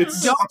 Oh,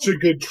 it's such a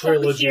good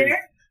trilogy.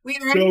 We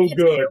So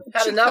good.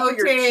 Had enough of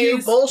your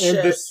Q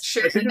bullshit.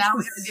 Sure, now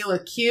we're gonna deal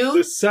with Q.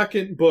 The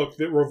second book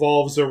that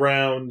revolves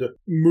around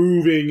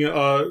moving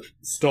a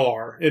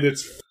star, and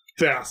it's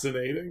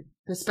fascinating.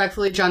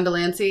 Respectfully, John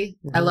Delancey,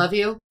 I love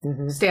you.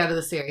 Stay out of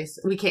the series.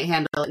 We can't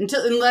handle it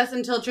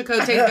until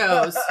Chakotay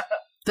goes.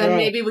 Then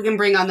maybe we can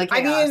bring on the chaos.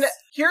 I mean,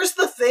 here's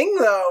the thing,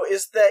 though,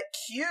 is that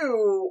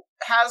Q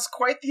has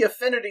quite the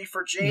affinity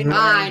for Janeway.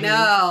 I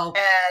know.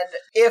 And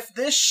if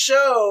this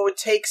show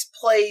takes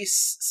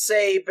place,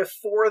 say,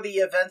 before the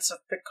events of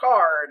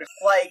Picard,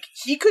 like,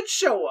 he could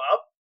show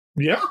up.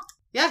 Yeah.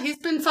 Yeah, he's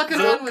been fucking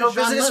around with Go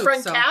visit his Jean-Luc,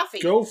 friend so. Kathy.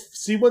 Go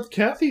see what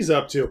Kathy's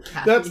up to.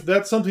 Kathy.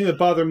 That's something that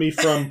bothered me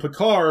from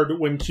Picard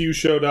when Q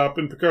showed up,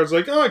 and Picard's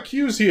like,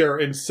 Q's here,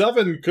 and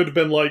Seven could have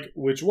been like,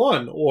 which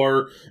one?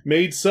 Or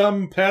made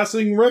some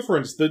passing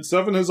reference that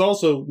Seven has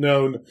also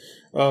known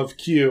of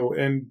Q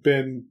and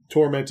been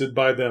tormented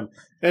by them.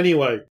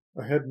 Anyway,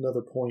 I had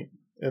another point,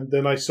 and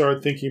then I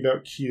started thinking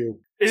about Q.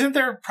 Isn't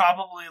there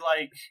probably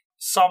like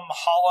some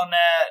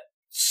HoloNet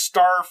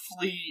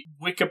Starfleet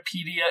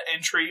Wikipedia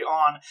entry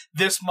on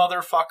this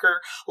motherfucker?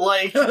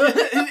 Like,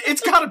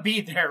 it's gotta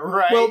be there,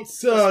 right? Well,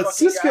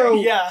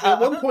 Cisco, Yeah. at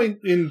one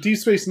point in Deep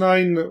Space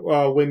Nine,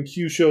 when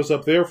Q shows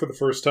up there for the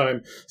first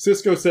time,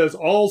 Cisco says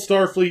all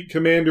Starfleet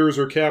commanders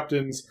or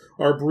captains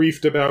are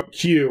briefed about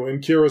Q,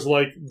 and Kira's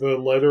like, the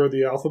letter of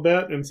the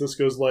alphabet, and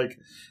Cisco's like,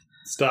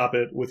 stop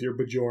it with your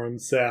Bajoran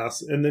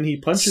sass. And then he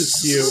punches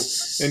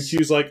Q, and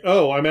Q's like,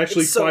 oh, I'm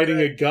actually fighting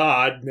a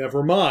god,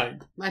 never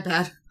mind. My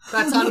bad.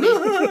 That's on me.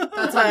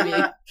 That's on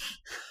me.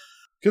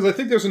 Because I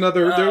think there's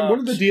another... one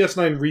of the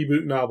DS9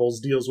 reboot novels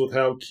deals with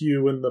how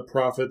Q and the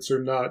Prophets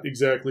are not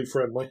exactly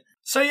friendly.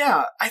 So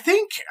yeah,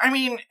 I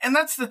mean, and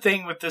that's the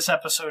thing with this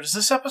episode, is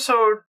this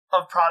episode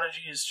of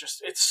Prodigy is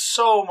just, it's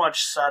so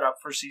much set up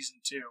for season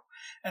 2.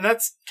 And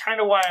that's kind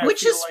of why I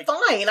Which feel is like...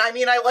 fine. I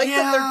mean, I like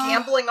that they're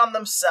gambling on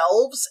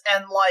themselves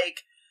and,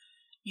 like,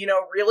 you know,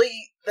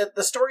 really,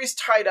 the story's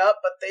tied up,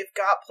 but they've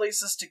got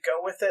places to go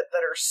with it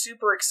that are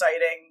super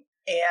exciting.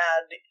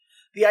 And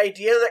the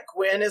idea that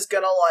Gwen is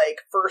gonna,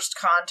 like, first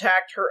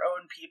contact her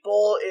own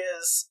people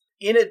is,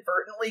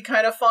 inadvertently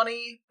kind of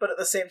funny, but at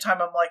the same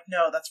time I'm like,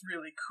 no, that's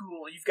really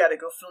cool. You've got to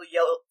go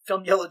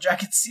film Yellow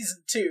Jackets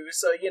season 2,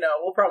 so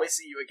we'll probably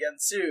see you again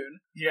soon.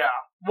 Yeah.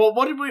 Well,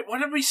 what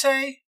did we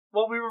say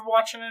while we were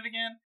watching it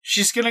again?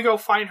 She's gonna go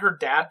find her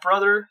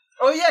brother.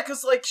 Oh yeah,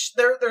 because like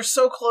they're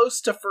so close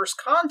to first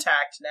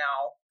contact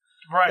now.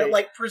 Right. That,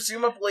 like,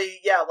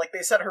 presumably, like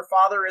they said, her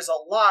father is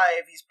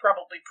alive. He's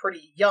probably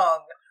pretty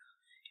young.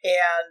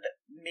 And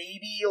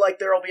maybe, like,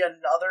 there'll be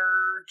another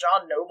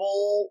John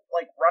Noble,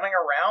 like, running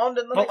around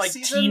in the next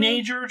season. But, like,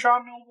 teenager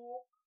John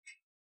Noble?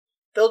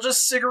 They'll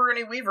just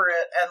Sigourney Weaver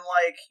it and,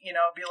 like,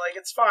 be like,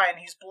 it's fine,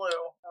 he's blue,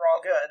 we're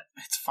all good.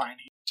 It's fine.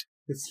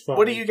 It's fine.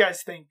 What do you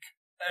guys think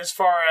as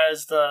far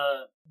as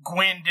the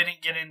Gwen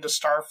didn't get into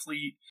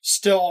Starfleet,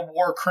 still a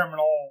war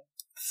criminal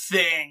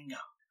thing?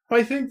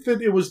 I think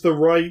that it was the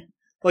right...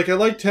 Like, I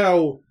liked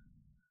how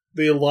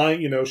they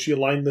aligned, she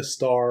aligned the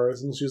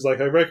stars, and she's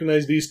like, I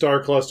recognize these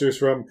star clusters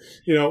from,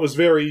 it was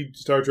very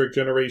Star Trek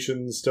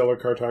Generations, stellar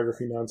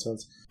cartography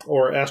nonsense,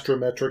 or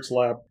Astrometrics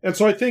Lab. And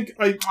so I think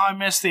I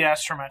miss the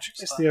Astrometrics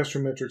Lab. It's the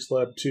Astrometrics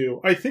Lab, too.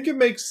 I think it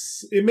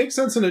makes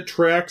sense and it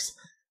tracks.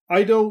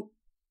 I don't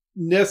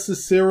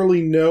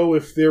necessarily know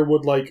if there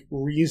would, like,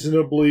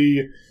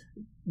 reasonably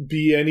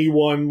be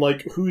anyone,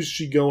 like, who's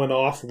she going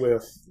off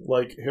with?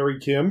 Like, Harry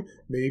Kim?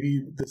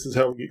 Maybe this is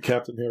how we get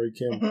Captain Harry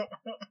Kim.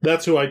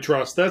 That's who I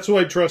trust. That's who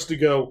I trust to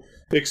go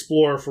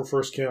explore for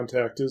first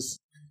contact is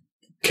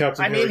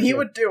Captain Harry Kim. He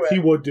would do it. He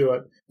would do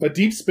it. A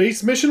deep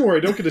space mission where I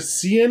don't get to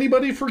see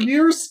anybody for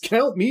years?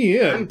 Count me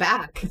in. I'm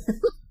back.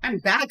 I'm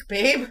back,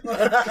 babe.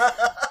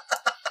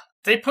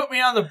 They put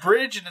me on the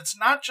bridge and it's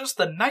not just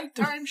the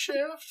nighttime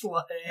shift.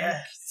 Like,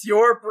 it's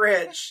your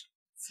bridge.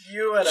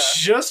 You and a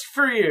just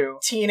for you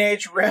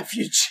teenage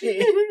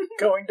refugee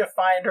going to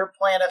find her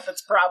planet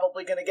that's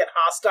probably going to get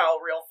hostile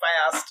real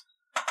fast.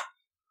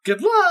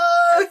 Good luck!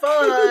 Have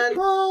fun!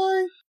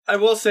 Bye! I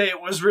will say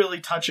it was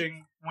really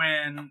touching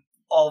when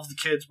all of the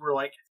kids were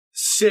like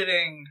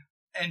sitting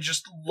and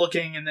just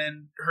looking, and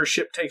then her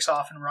ship takes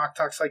off and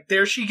Rok-Tahk's like,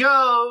 there she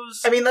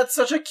goes! I mean, that's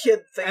such a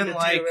kid thing to do.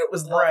 It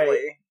was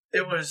lovely.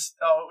 It was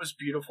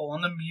beautiful.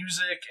 And the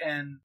music,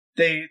 and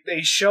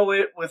They show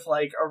it with,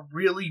 like, a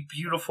really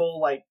beautiful,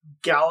 like,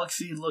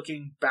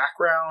 galaxy-looking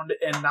background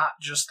and not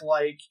just,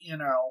 like,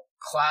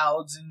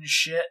 clouds and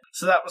shit.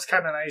 So that was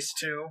kind of nice,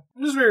 too.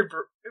 It was very,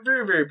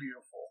 very, very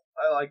beautiful.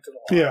 I liked it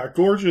a lot. Yeah,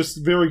 gorgeous,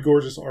 very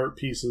gorgeous art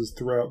pieces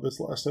throughout this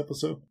last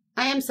episode.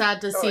 I am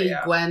sad to see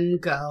Gwen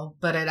go,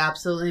 but it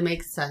absolutely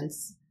makes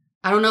sense.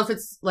 I don't know if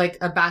it's, like,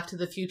 a Back to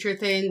the Future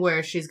thing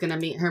where she's going to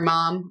meet her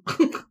mom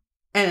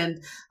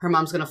and her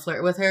mom's going to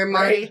flirt with her,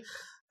 Marty.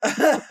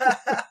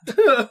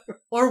 Right.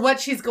 Or what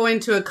she's going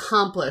to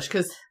accomplish,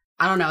 because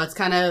I don't know, it's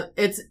going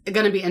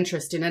to be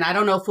interesting, and I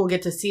don't know if we'll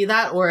get to see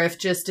that or if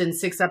just in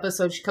 6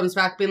 episodes she comes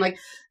back being like,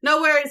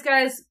 no worries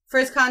guys,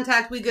 first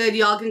contact, we good,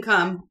 y'all can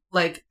come.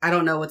 Like, I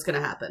don't know what's going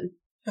to happen.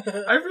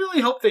 I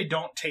really hope they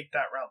don't take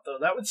that route, though.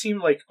 That would seem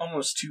like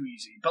almost too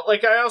easy, but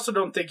like I also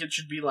don't think it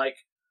should be like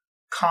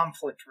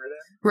conflict ridden.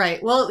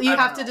 Right, well, you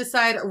have to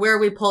decide, where are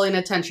we pulling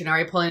attention? Are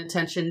we pulling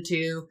attention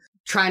to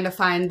trying to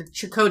find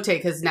Chakotay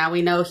because now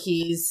we know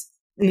he's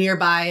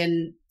nearby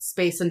in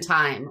space and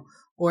time?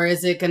 Or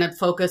is it going to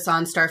focus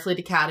on Starfleet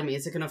Academy?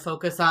 Is it going to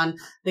focus on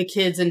the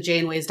kids and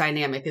Janeway's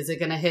dynamic? Is it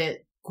going to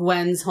hit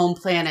Gwen's home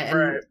planet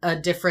and a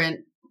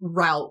different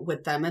route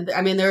with them? And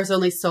I mean, there's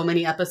only so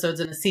many episodes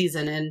in a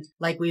season, and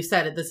like we've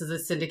said, this is a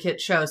syndicate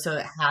show, so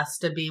it has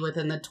to be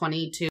within the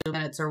 22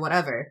 minutes or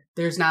whatever.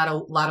 There's not a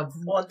lot of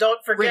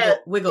don't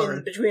forget, wiggle room.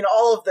 In between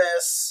all of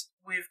this,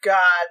 we've got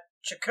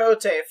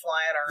Chakotay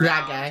flying around.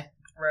 That guy.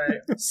 Right.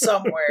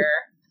 Somewhere.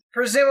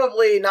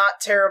 Presumably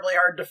not terribly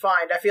hard to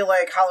find. I feel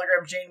like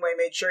Hologram Janeway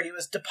made sure he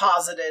was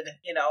deposited,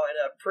 in a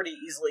pretty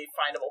easily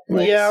findable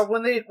place. Yeah,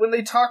 when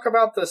they talk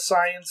about the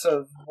science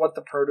of what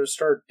the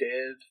Protostar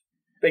did,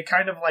 they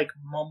kind of like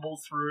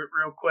mumble through it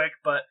real quick,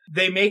 but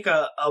they make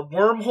a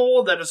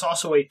wormhole that is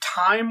also a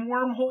time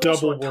wormhole. Double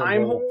so a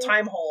time hole.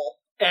 Time hole.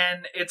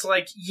 And it's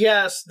like,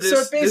 yes, this, so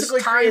it basically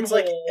this time creates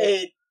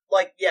hole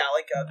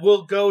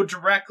will go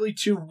directly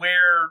to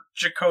where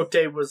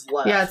Chakotay was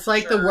left. Yeah, it's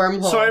like the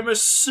wormhole. So I'm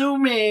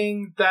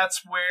assuming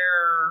that's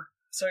where...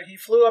 So he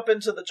flew up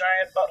into the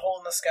giant butthole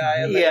in the sky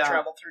and then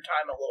traveled through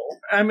time a little.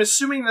 I'm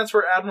assuming that's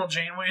where Admiral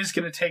Janeway is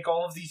going to take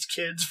all of these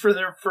kids for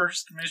their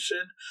first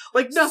mission.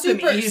 Like, nothing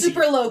easy.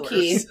 Super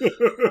low-key.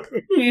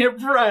 Yeah,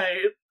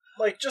 right.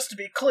 Like, just to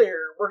be clear,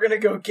 we're going to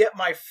go get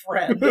my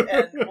friend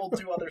and we'll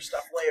do other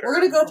stuff later. We're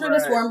going to go through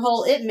this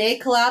wormhole. It may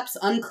collapse,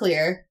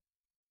 unclear.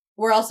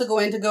 We're also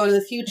going to go into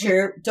the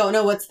future. Don't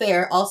know what's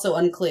there. Also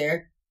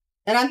unclear.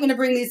 And I'm going to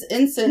bring these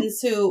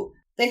ensigns who,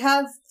 they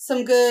have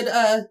some good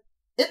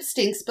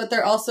instincts, but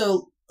they're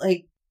also,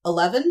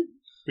 11?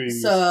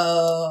 Beans.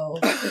 So,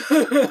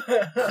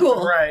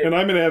 cool. Right. And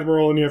I'm an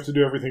admiral and you have to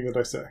do everything that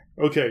I say.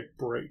 Okay,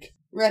 break.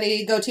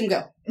 Ready, go team,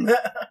 go.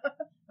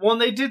 Well,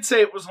 and they did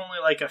say it was only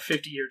a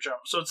 50-year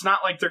jump, so it's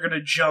not like they're going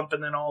to jump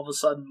and then all of a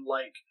sudden,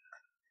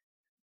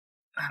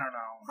 I don't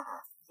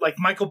know,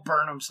 Michael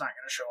Burnham's not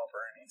going to show up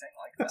or anything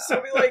like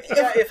like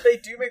that. So if they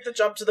do make the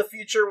jump to the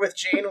future with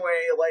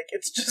Janeway, like,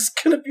 it's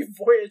just gonna be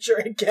Voyager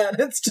again.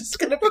 It's just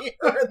gonna be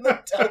her in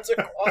the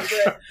Delta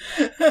Quadrant.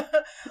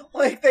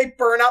 Like, they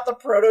burn out the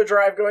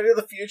proto-drive going to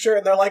the future,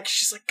 and they're like,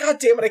 she's like, God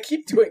damn it, I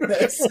keep doing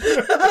this.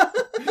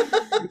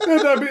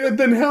 And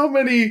then how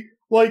many,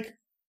 like,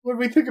 when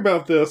we think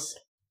about this,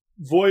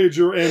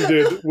 Voyager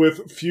ended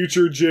with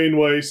future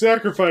Janeway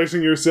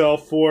sacrificing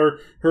herself for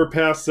her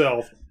past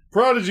self.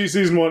 Prodigy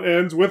Season 1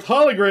 ends with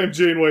hologram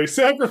Janeway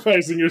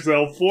sacrificing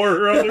herself for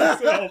her other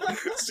self.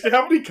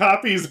 How many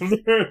copies of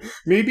her?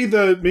 Maybe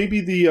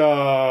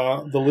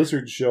the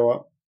lizards show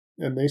up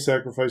and they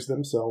sacrifice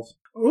themselves.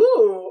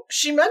 Ooh,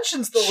 she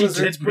mentions the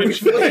lizards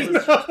briefly.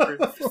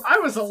 I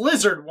was a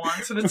lizard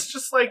once, and it's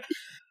just like,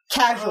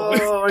 Casual.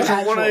 oh, I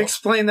don't want to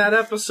explain that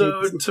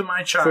episode to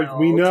my child. It's like,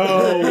 we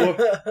know.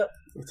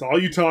 That's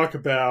all you talk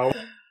about.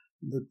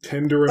 The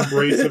tender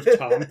embrace of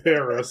Tom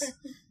Paris.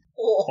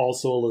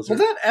 Also a lizard.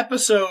 Well, that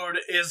episode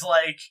is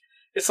like,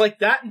 it's like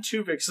that and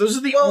Tuvix. Those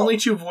are the only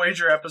two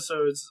Voyager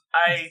episodes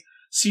I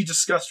see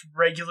discussed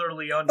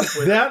regularly on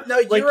Twitter.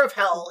 Year of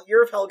Hell.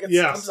 Year of Hell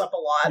comes up a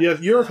lot. Yeah,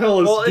 Year of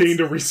Hell has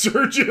gained a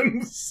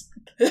resurgence.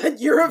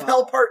 Year of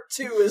Hell Part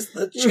 2 is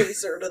the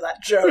chaser to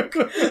that joke.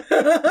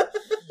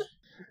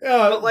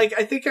 But, like,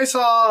 I think I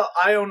saw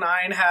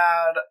IO9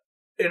 had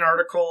an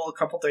article a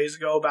couple days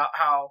ago about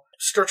how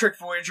Star Trek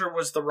Voyager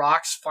was The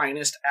Rock's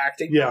finest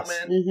acting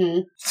moment.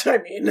 Mm-hmm.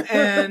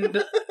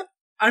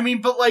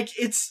 But like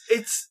it's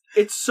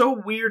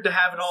so weird to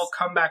have it all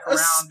come back around. A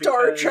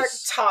Star Trek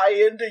tie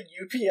into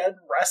UPN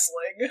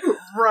wrestling,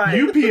 right?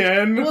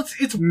 UPN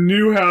it's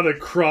knew how to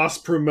cross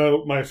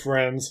promote, my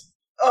friends.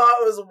 Oh,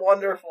 it was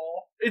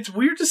wonderful. It's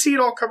weird to see it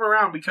all come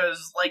around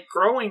because, like,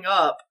 growing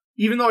up,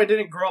 even though I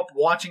didn't grow up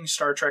watching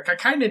Star Trek, I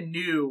kind of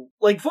knew,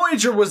 like,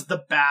 Voyager was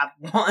the bad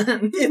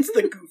one. It's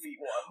the goofy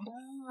one.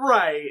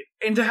 Right.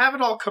 And to have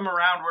it all come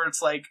around where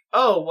it's like,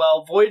 oh,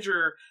 well,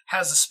 Voyager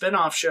has a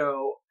spin-off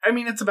show. I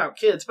mean, it's about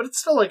kids, but it's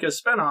still, like, a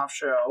spin-off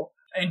show.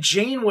 And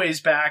Janeway's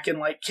back, and,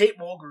 like, Kate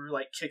Mulgrew,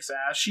 like, kicks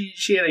ass.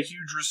 She had a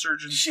huge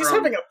resurgence. She's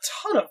having a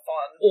ton of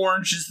fun.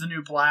 Orange is the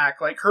New Black.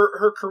 Like,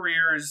 her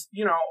career is,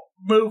 you know,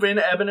 moving,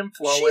 ebbing and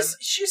flowing.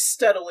 She's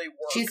steadily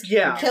working.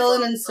 She's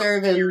killing and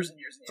serving years and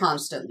years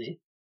constantly.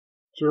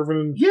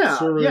 Serving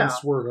and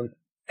swerving.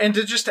 And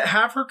to just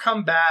have her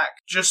come back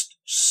just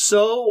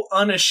so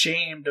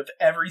unashamed of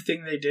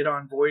everything they did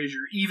on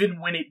Voyager, even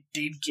when it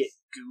did get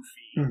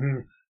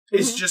goofy,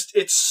 it's just,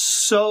 it's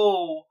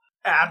so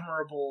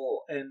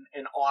admirable and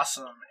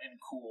awesome and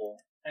cool.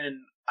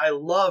 And I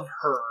love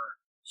her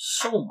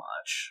so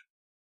much.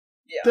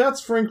 Yeah.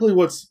 That's frankly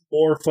what's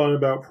more fun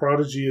about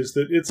Prodigy is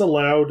that it's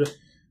allowed,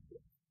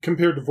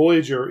 compared to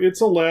Voyager,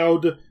 it's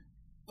allowed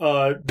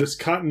this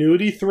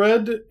continuity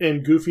thread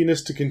and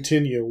goofiness to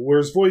continue,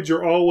 whereas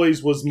Voyager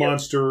always was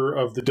monster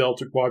of the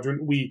Delta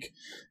Quadrant week,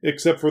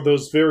 except for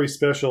those very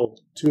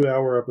special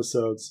 2-hour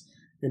episodes,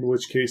 in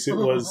which case it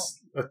was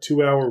a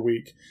 2-hour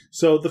week.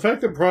 So the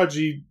fact that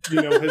Prodigy,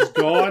 has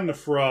gone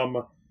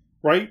from,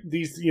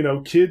 these,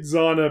 kids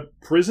on a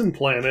prison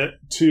planet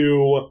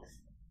to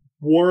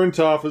warrant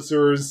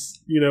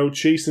officers,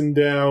 chasing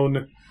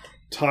down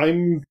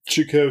Time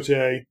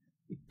Chakotay,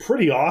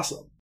 pretty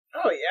awesome.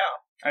 Oh, yeah.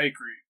 I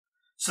agree.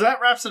 So that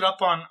wraps it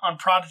up on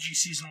Prodigy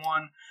Season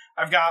 1.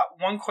 I've got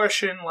one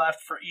question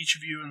left for each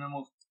of you, and then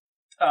we'll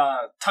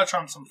touch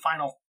on some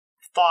final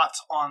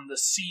thoughts on the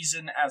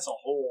season as a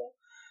whole.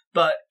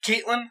 But,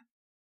 Caitlin,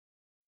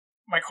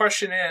 my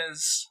question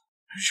is,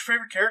 who's your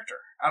favorite character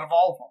out of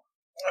all of them?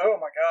 Oh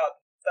my god,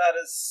 that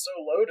is so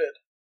loaded.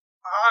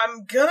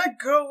 I'm gonna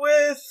go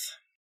with...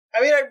 I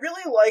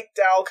really like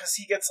Dal because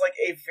he gets, like,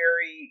 a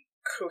very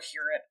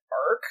coherent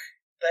arc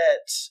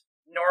that...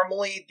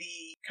 Normally,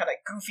 the kind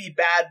of goofy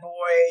bad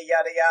boy,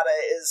 yada yada,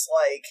 is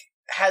like,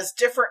 has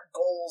different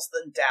goals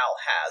than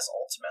Dal has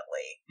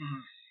ultimately.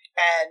 Mm-hmm.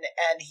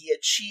 And he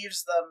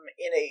achieves them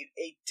in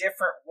a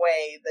different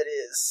way that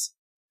is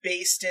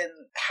based in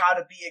how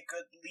to be a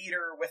good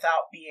leader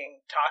without being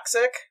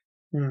toxic.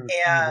 Mm-hmm.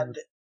 And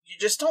you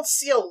just don't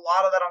see a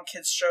lot of that on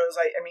kids' shows.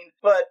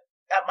 But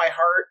at my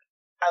heart,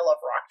 I love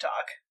Rock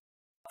Talk.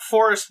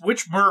 Forrest,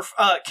 which Murph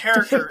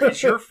character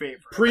is your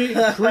favorite?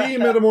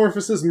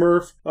 Pre-metamorphosis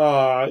Murph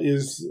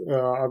is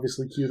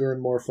obviously cuter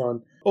and more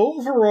fun.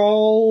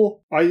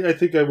 Overall, I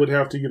think I would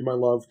have to give my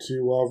love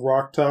to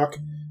Rock Talk,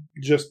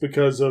 just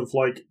because of,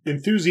 like,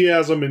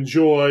 enthusiasm and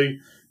joy.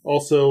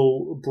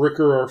 Also,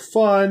 Bricker are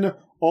fun.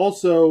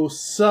 Also,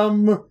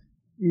 some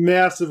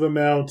massive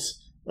amount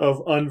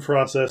of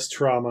unprocessed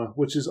trauma,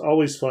 which is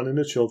always fun in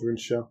a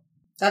children's show.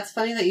 That's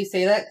funny that you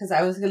say that, because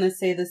I was going to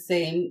say the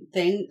same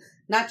thing.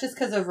 Not just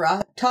because of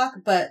Rock Talk,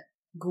 but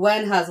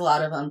Gwen has a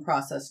lot of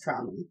unprocessed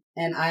trauma.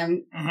 And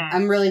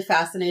I'm really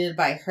fascinated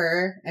by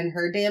her and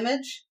her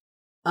damage.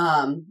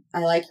 I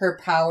like her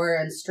power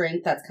and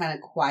strength that's kind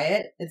of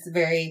quiet. It's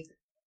very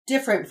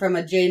different from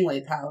a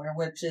Janeway power,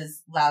 which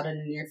is loud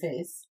and in your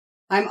face.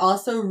 I'm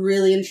also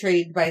really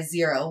intrigued by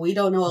Zero. We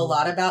don't know a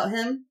lot about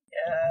him.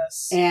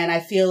 Yes. And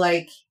I feel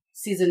like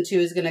season 2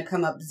 is going to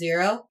come up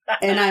Zero.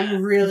 And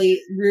I'm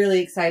really,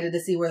 really excited to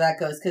see where that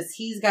goes because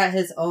he's got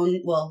his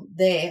own, well,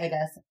 they, I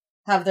guess,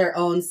 have their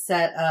own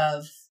set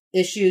of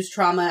issues,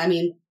 trauma. I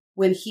mean,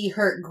 when he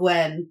hurt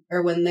Gwen,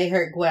 or when they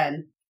hurt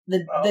Gwen,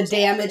 the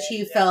damage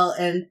he felt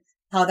and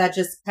how that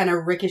just kind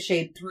of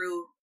ricocheted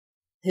through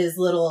his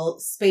little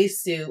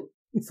spacesuit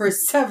for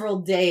several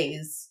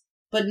days,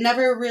 but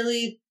never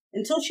really,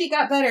 until she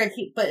got better,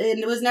 but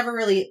it was never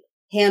really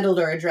handled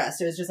or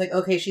addressed. It was just like,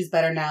 okay, she's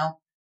better now.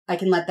 I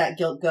can let that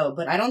guilt go.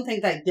 But I don't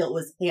think that guilt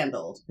was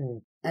handled.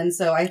 And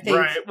so I think...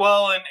 Right.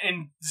 Well,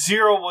 and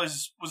Zero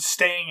was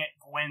staying at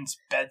Gwen's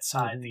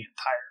bedside the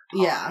entire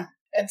time. Yeah.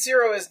 And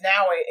Zero is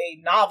now a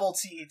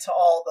novelty to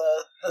all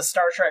the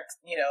Star Trek,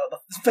 the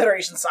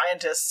Federation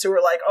scientists who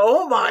are like,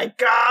 oh my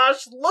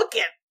gosh, look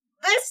at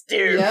this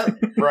dude. Yep.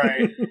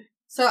 Right.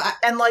 So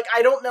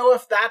I don't know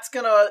if that's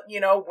gonna,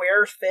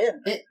 wear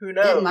thin. Who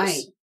knows? It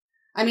might.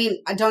 I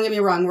mean, don't get me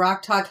wrong,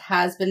 Rock Talk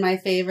has been my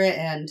favorite,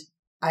 and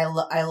I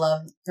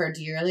love her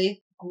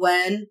dearly.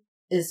 Gwen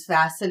is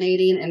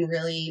fascinating and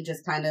really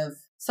just kind of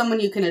someone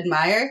you can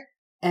admire.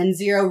 And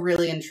Zero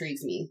really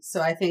intrigues me. So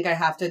I think I'm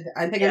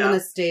going to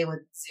stay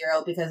with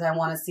Zero because I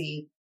want to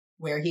see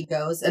where he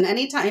goes. And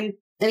anytime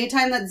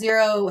that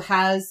Zero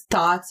has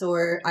thoughts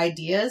or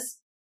ideas,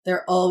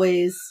 they're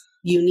always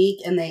unique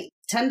and they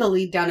tend to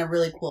lead down a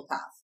really cool path.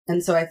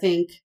 And so I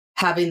think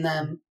having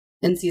them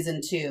in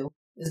season 2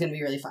 is going to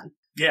be really fun.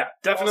 Yeah,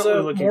 definitely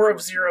also, looking more forward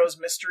of Zero's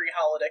mystery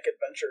holodeck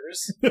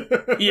adventures.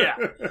 Yeah.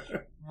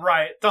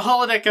 Right. The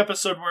holodeck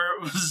episode where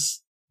it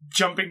was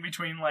jumping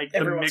between everyone's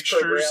the mixtures.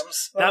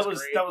 programs. That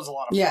was a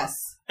lot of fun.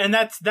 Yes. And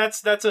that's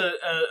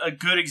a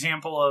good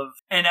example of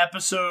an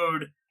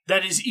episode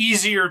that is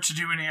easier to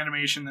do in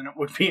animation than it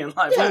would be in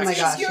live action. Oh my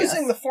gosh, she's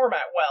using the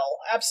format well.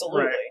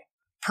 Absolutely. Right.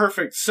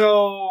 Perfect.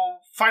 So,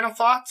 final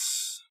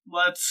thoughts?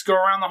 Let's go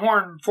around the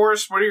horn.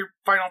 Forrest, what are your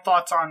final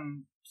thoughts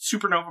on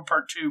Supernova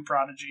Part 2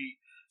 Prodigy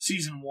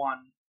Season 1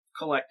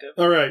 Collective?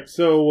 All right,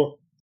 so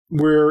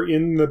we're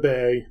in the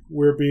bay.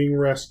 We're being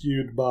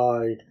rescued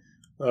by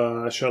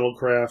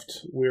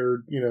shuttlecraft. We're,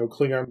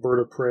 Klingon bird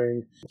of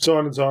prey, so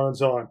on and so on and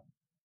so on.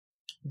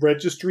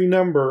 Registry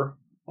number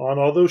on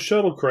all those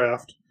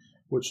shuttlecraft,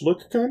 which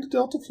look kind of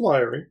Delta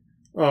Flyery,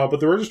 but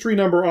the registry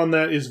number on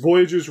that is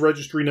Voyager's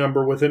registry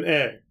number with an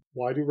A.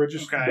 Why do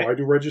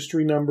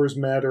registry numbers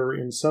matter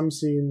in some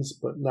scenes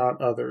but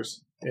not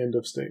others? End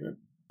of statement.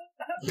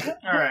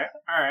 All right.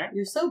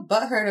 You're so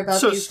butthurt about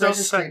these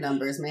registry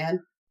numbers,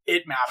 man.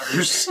 It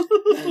matters.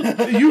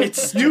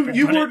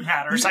 It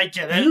matters. I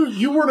get it.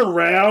 You weren't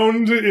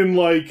around in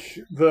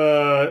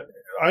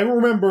I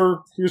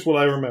remember. Here's what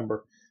I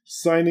remember: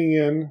 signing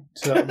in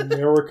to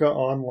America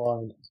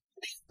Online.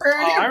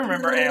 I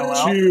remember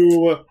AOL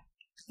To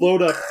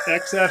load up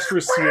Ex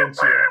Astra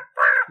Scientia,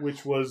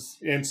 which was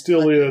and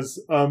still is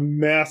a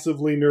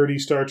massively nerdy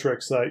Star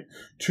Trek site,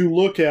 to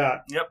look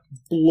at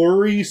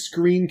blurry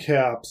screen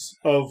caps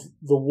of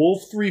the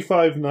Wolf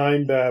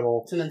 359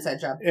 battle. It's an inside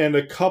job. And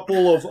a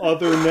couple of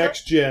other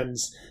next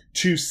gens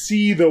to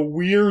see the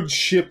weird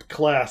ship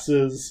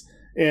classes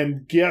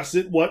and guess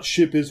at what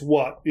ship is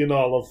what in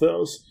all of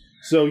those.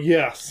 So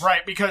yes.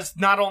 Right, because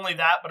not only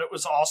that, but it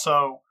was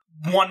also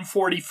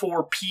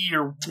 144p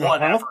or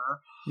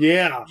whatever.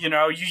 Yeah. You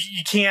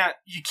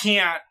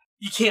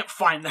can't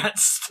find that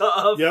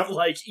stuff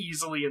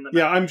easily in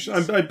the I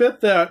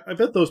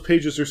bet those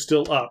pages are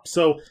still up.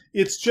 So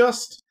it's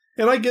just,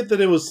 and I get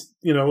that it was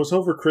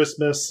over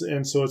Christmas,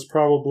 and so it's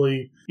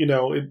probably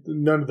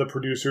none of the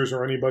producers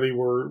or anybody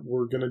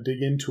were going to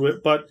dig into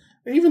it. But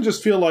I even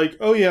just feel like,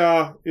 oh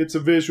yeah, it's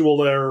a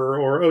visual error,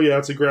 or oh yeah,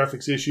 it's a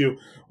graphics issue,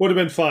 would have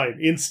been fine.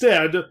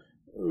 Instead,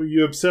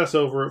 you obsess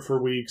over it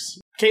for weeks.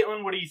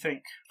 Caitlin, what do you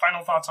think?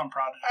 Final thoughts on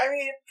Prodigy? I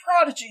mean,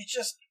 Prodigy,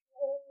 just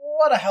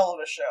what a hell of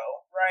a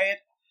show, right?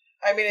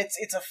 I mean,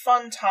 it's a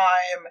fun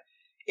time.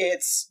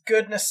 It's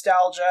good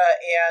nostalgia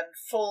and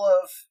full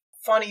of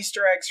fun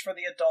Easter eggs for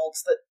the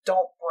adults that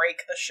don't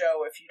break the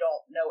show if you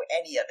don't know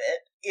any of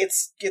it.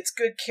 It's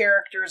good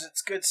characters.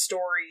 It's good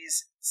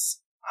stories.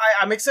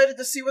 I'm excited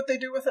to see what they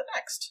do with it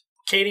next.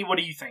 Katie, what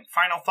do you think?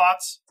 Final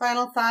thoughts?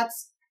 Final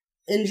thoughts.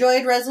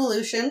 Enjoyed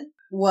Resolution.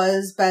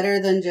 Was better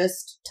than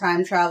just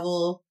time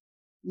travel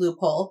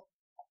loophole.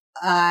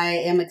 I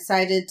am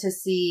excited to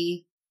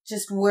see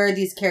just where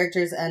these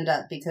characters end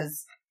up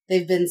because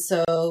they've been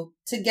so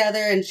together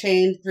and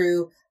chained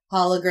through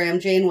hologram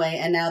Janeway,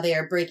 and now they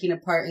are breaking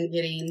apart and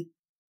getting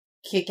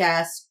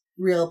kick-ass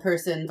real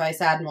person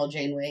Vice Admiral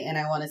Janeway, and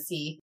I want to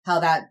see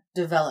how that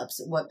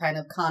develops, what kind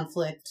of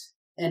conflict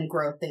and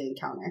growth they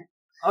encounter.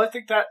 I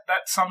think that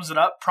sums it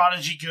up.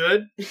 Prodigy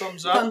good.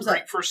 Thumbs up. Thumbs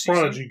Great up. first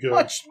season. Prodigy good.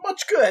 Much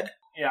good.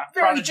 Yeah.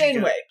 Very Prodigy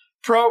Janeway.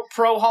 Good.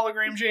 Pro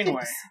hologram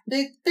Janeway.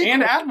 And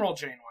cool. Admiral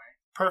Janeway.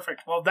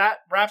 Perfect. Well, that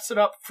wraps it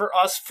up for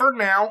us for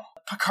now.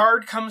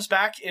 Picard comes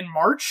back in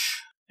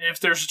March. If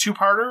there's a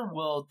two-parter,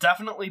 we'll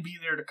definitely be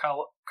there to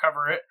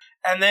cover it.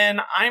 And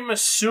then I'm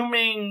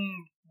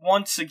assuming,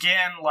 once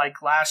again,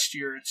 like last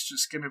year, it's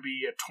just going to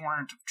be a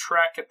torrent of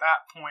Trek at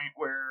that point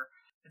where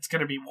it's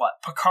going to be what?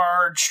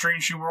 Picard,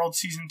 Strange New World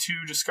Season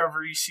 2,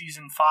 Discovery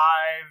Season 5.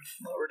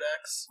 Lower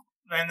Decks.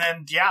 And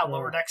then,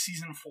 Lower Decks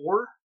Season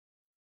 4.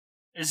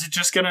 Is it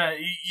just gonna...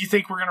 You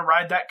think we're gonna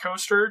ride that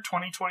coaster?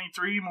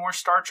 2023, more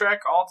Star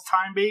Trek all the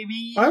time,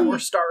 baby? More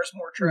stars,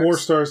 more treks. More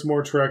stars,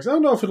 more treks. I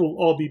don't know if it'll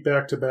all be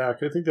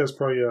back-to-back. I think that's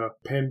probably a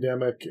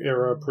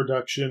pandemic-era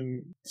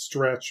production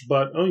stretch.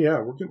 But,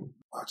 we're getting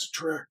lots of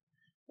Trek.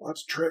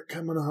 Lots of Trek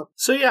coming up.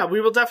 So we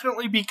will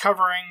definitely be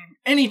covering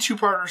any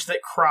two-parters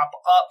that crop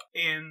up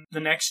in the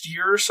next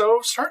year or so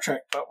of Star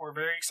Trek. But we're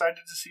very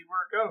excited to see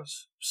where it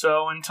goes.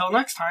 So until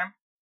next time.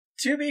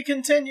 To be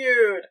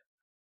continued!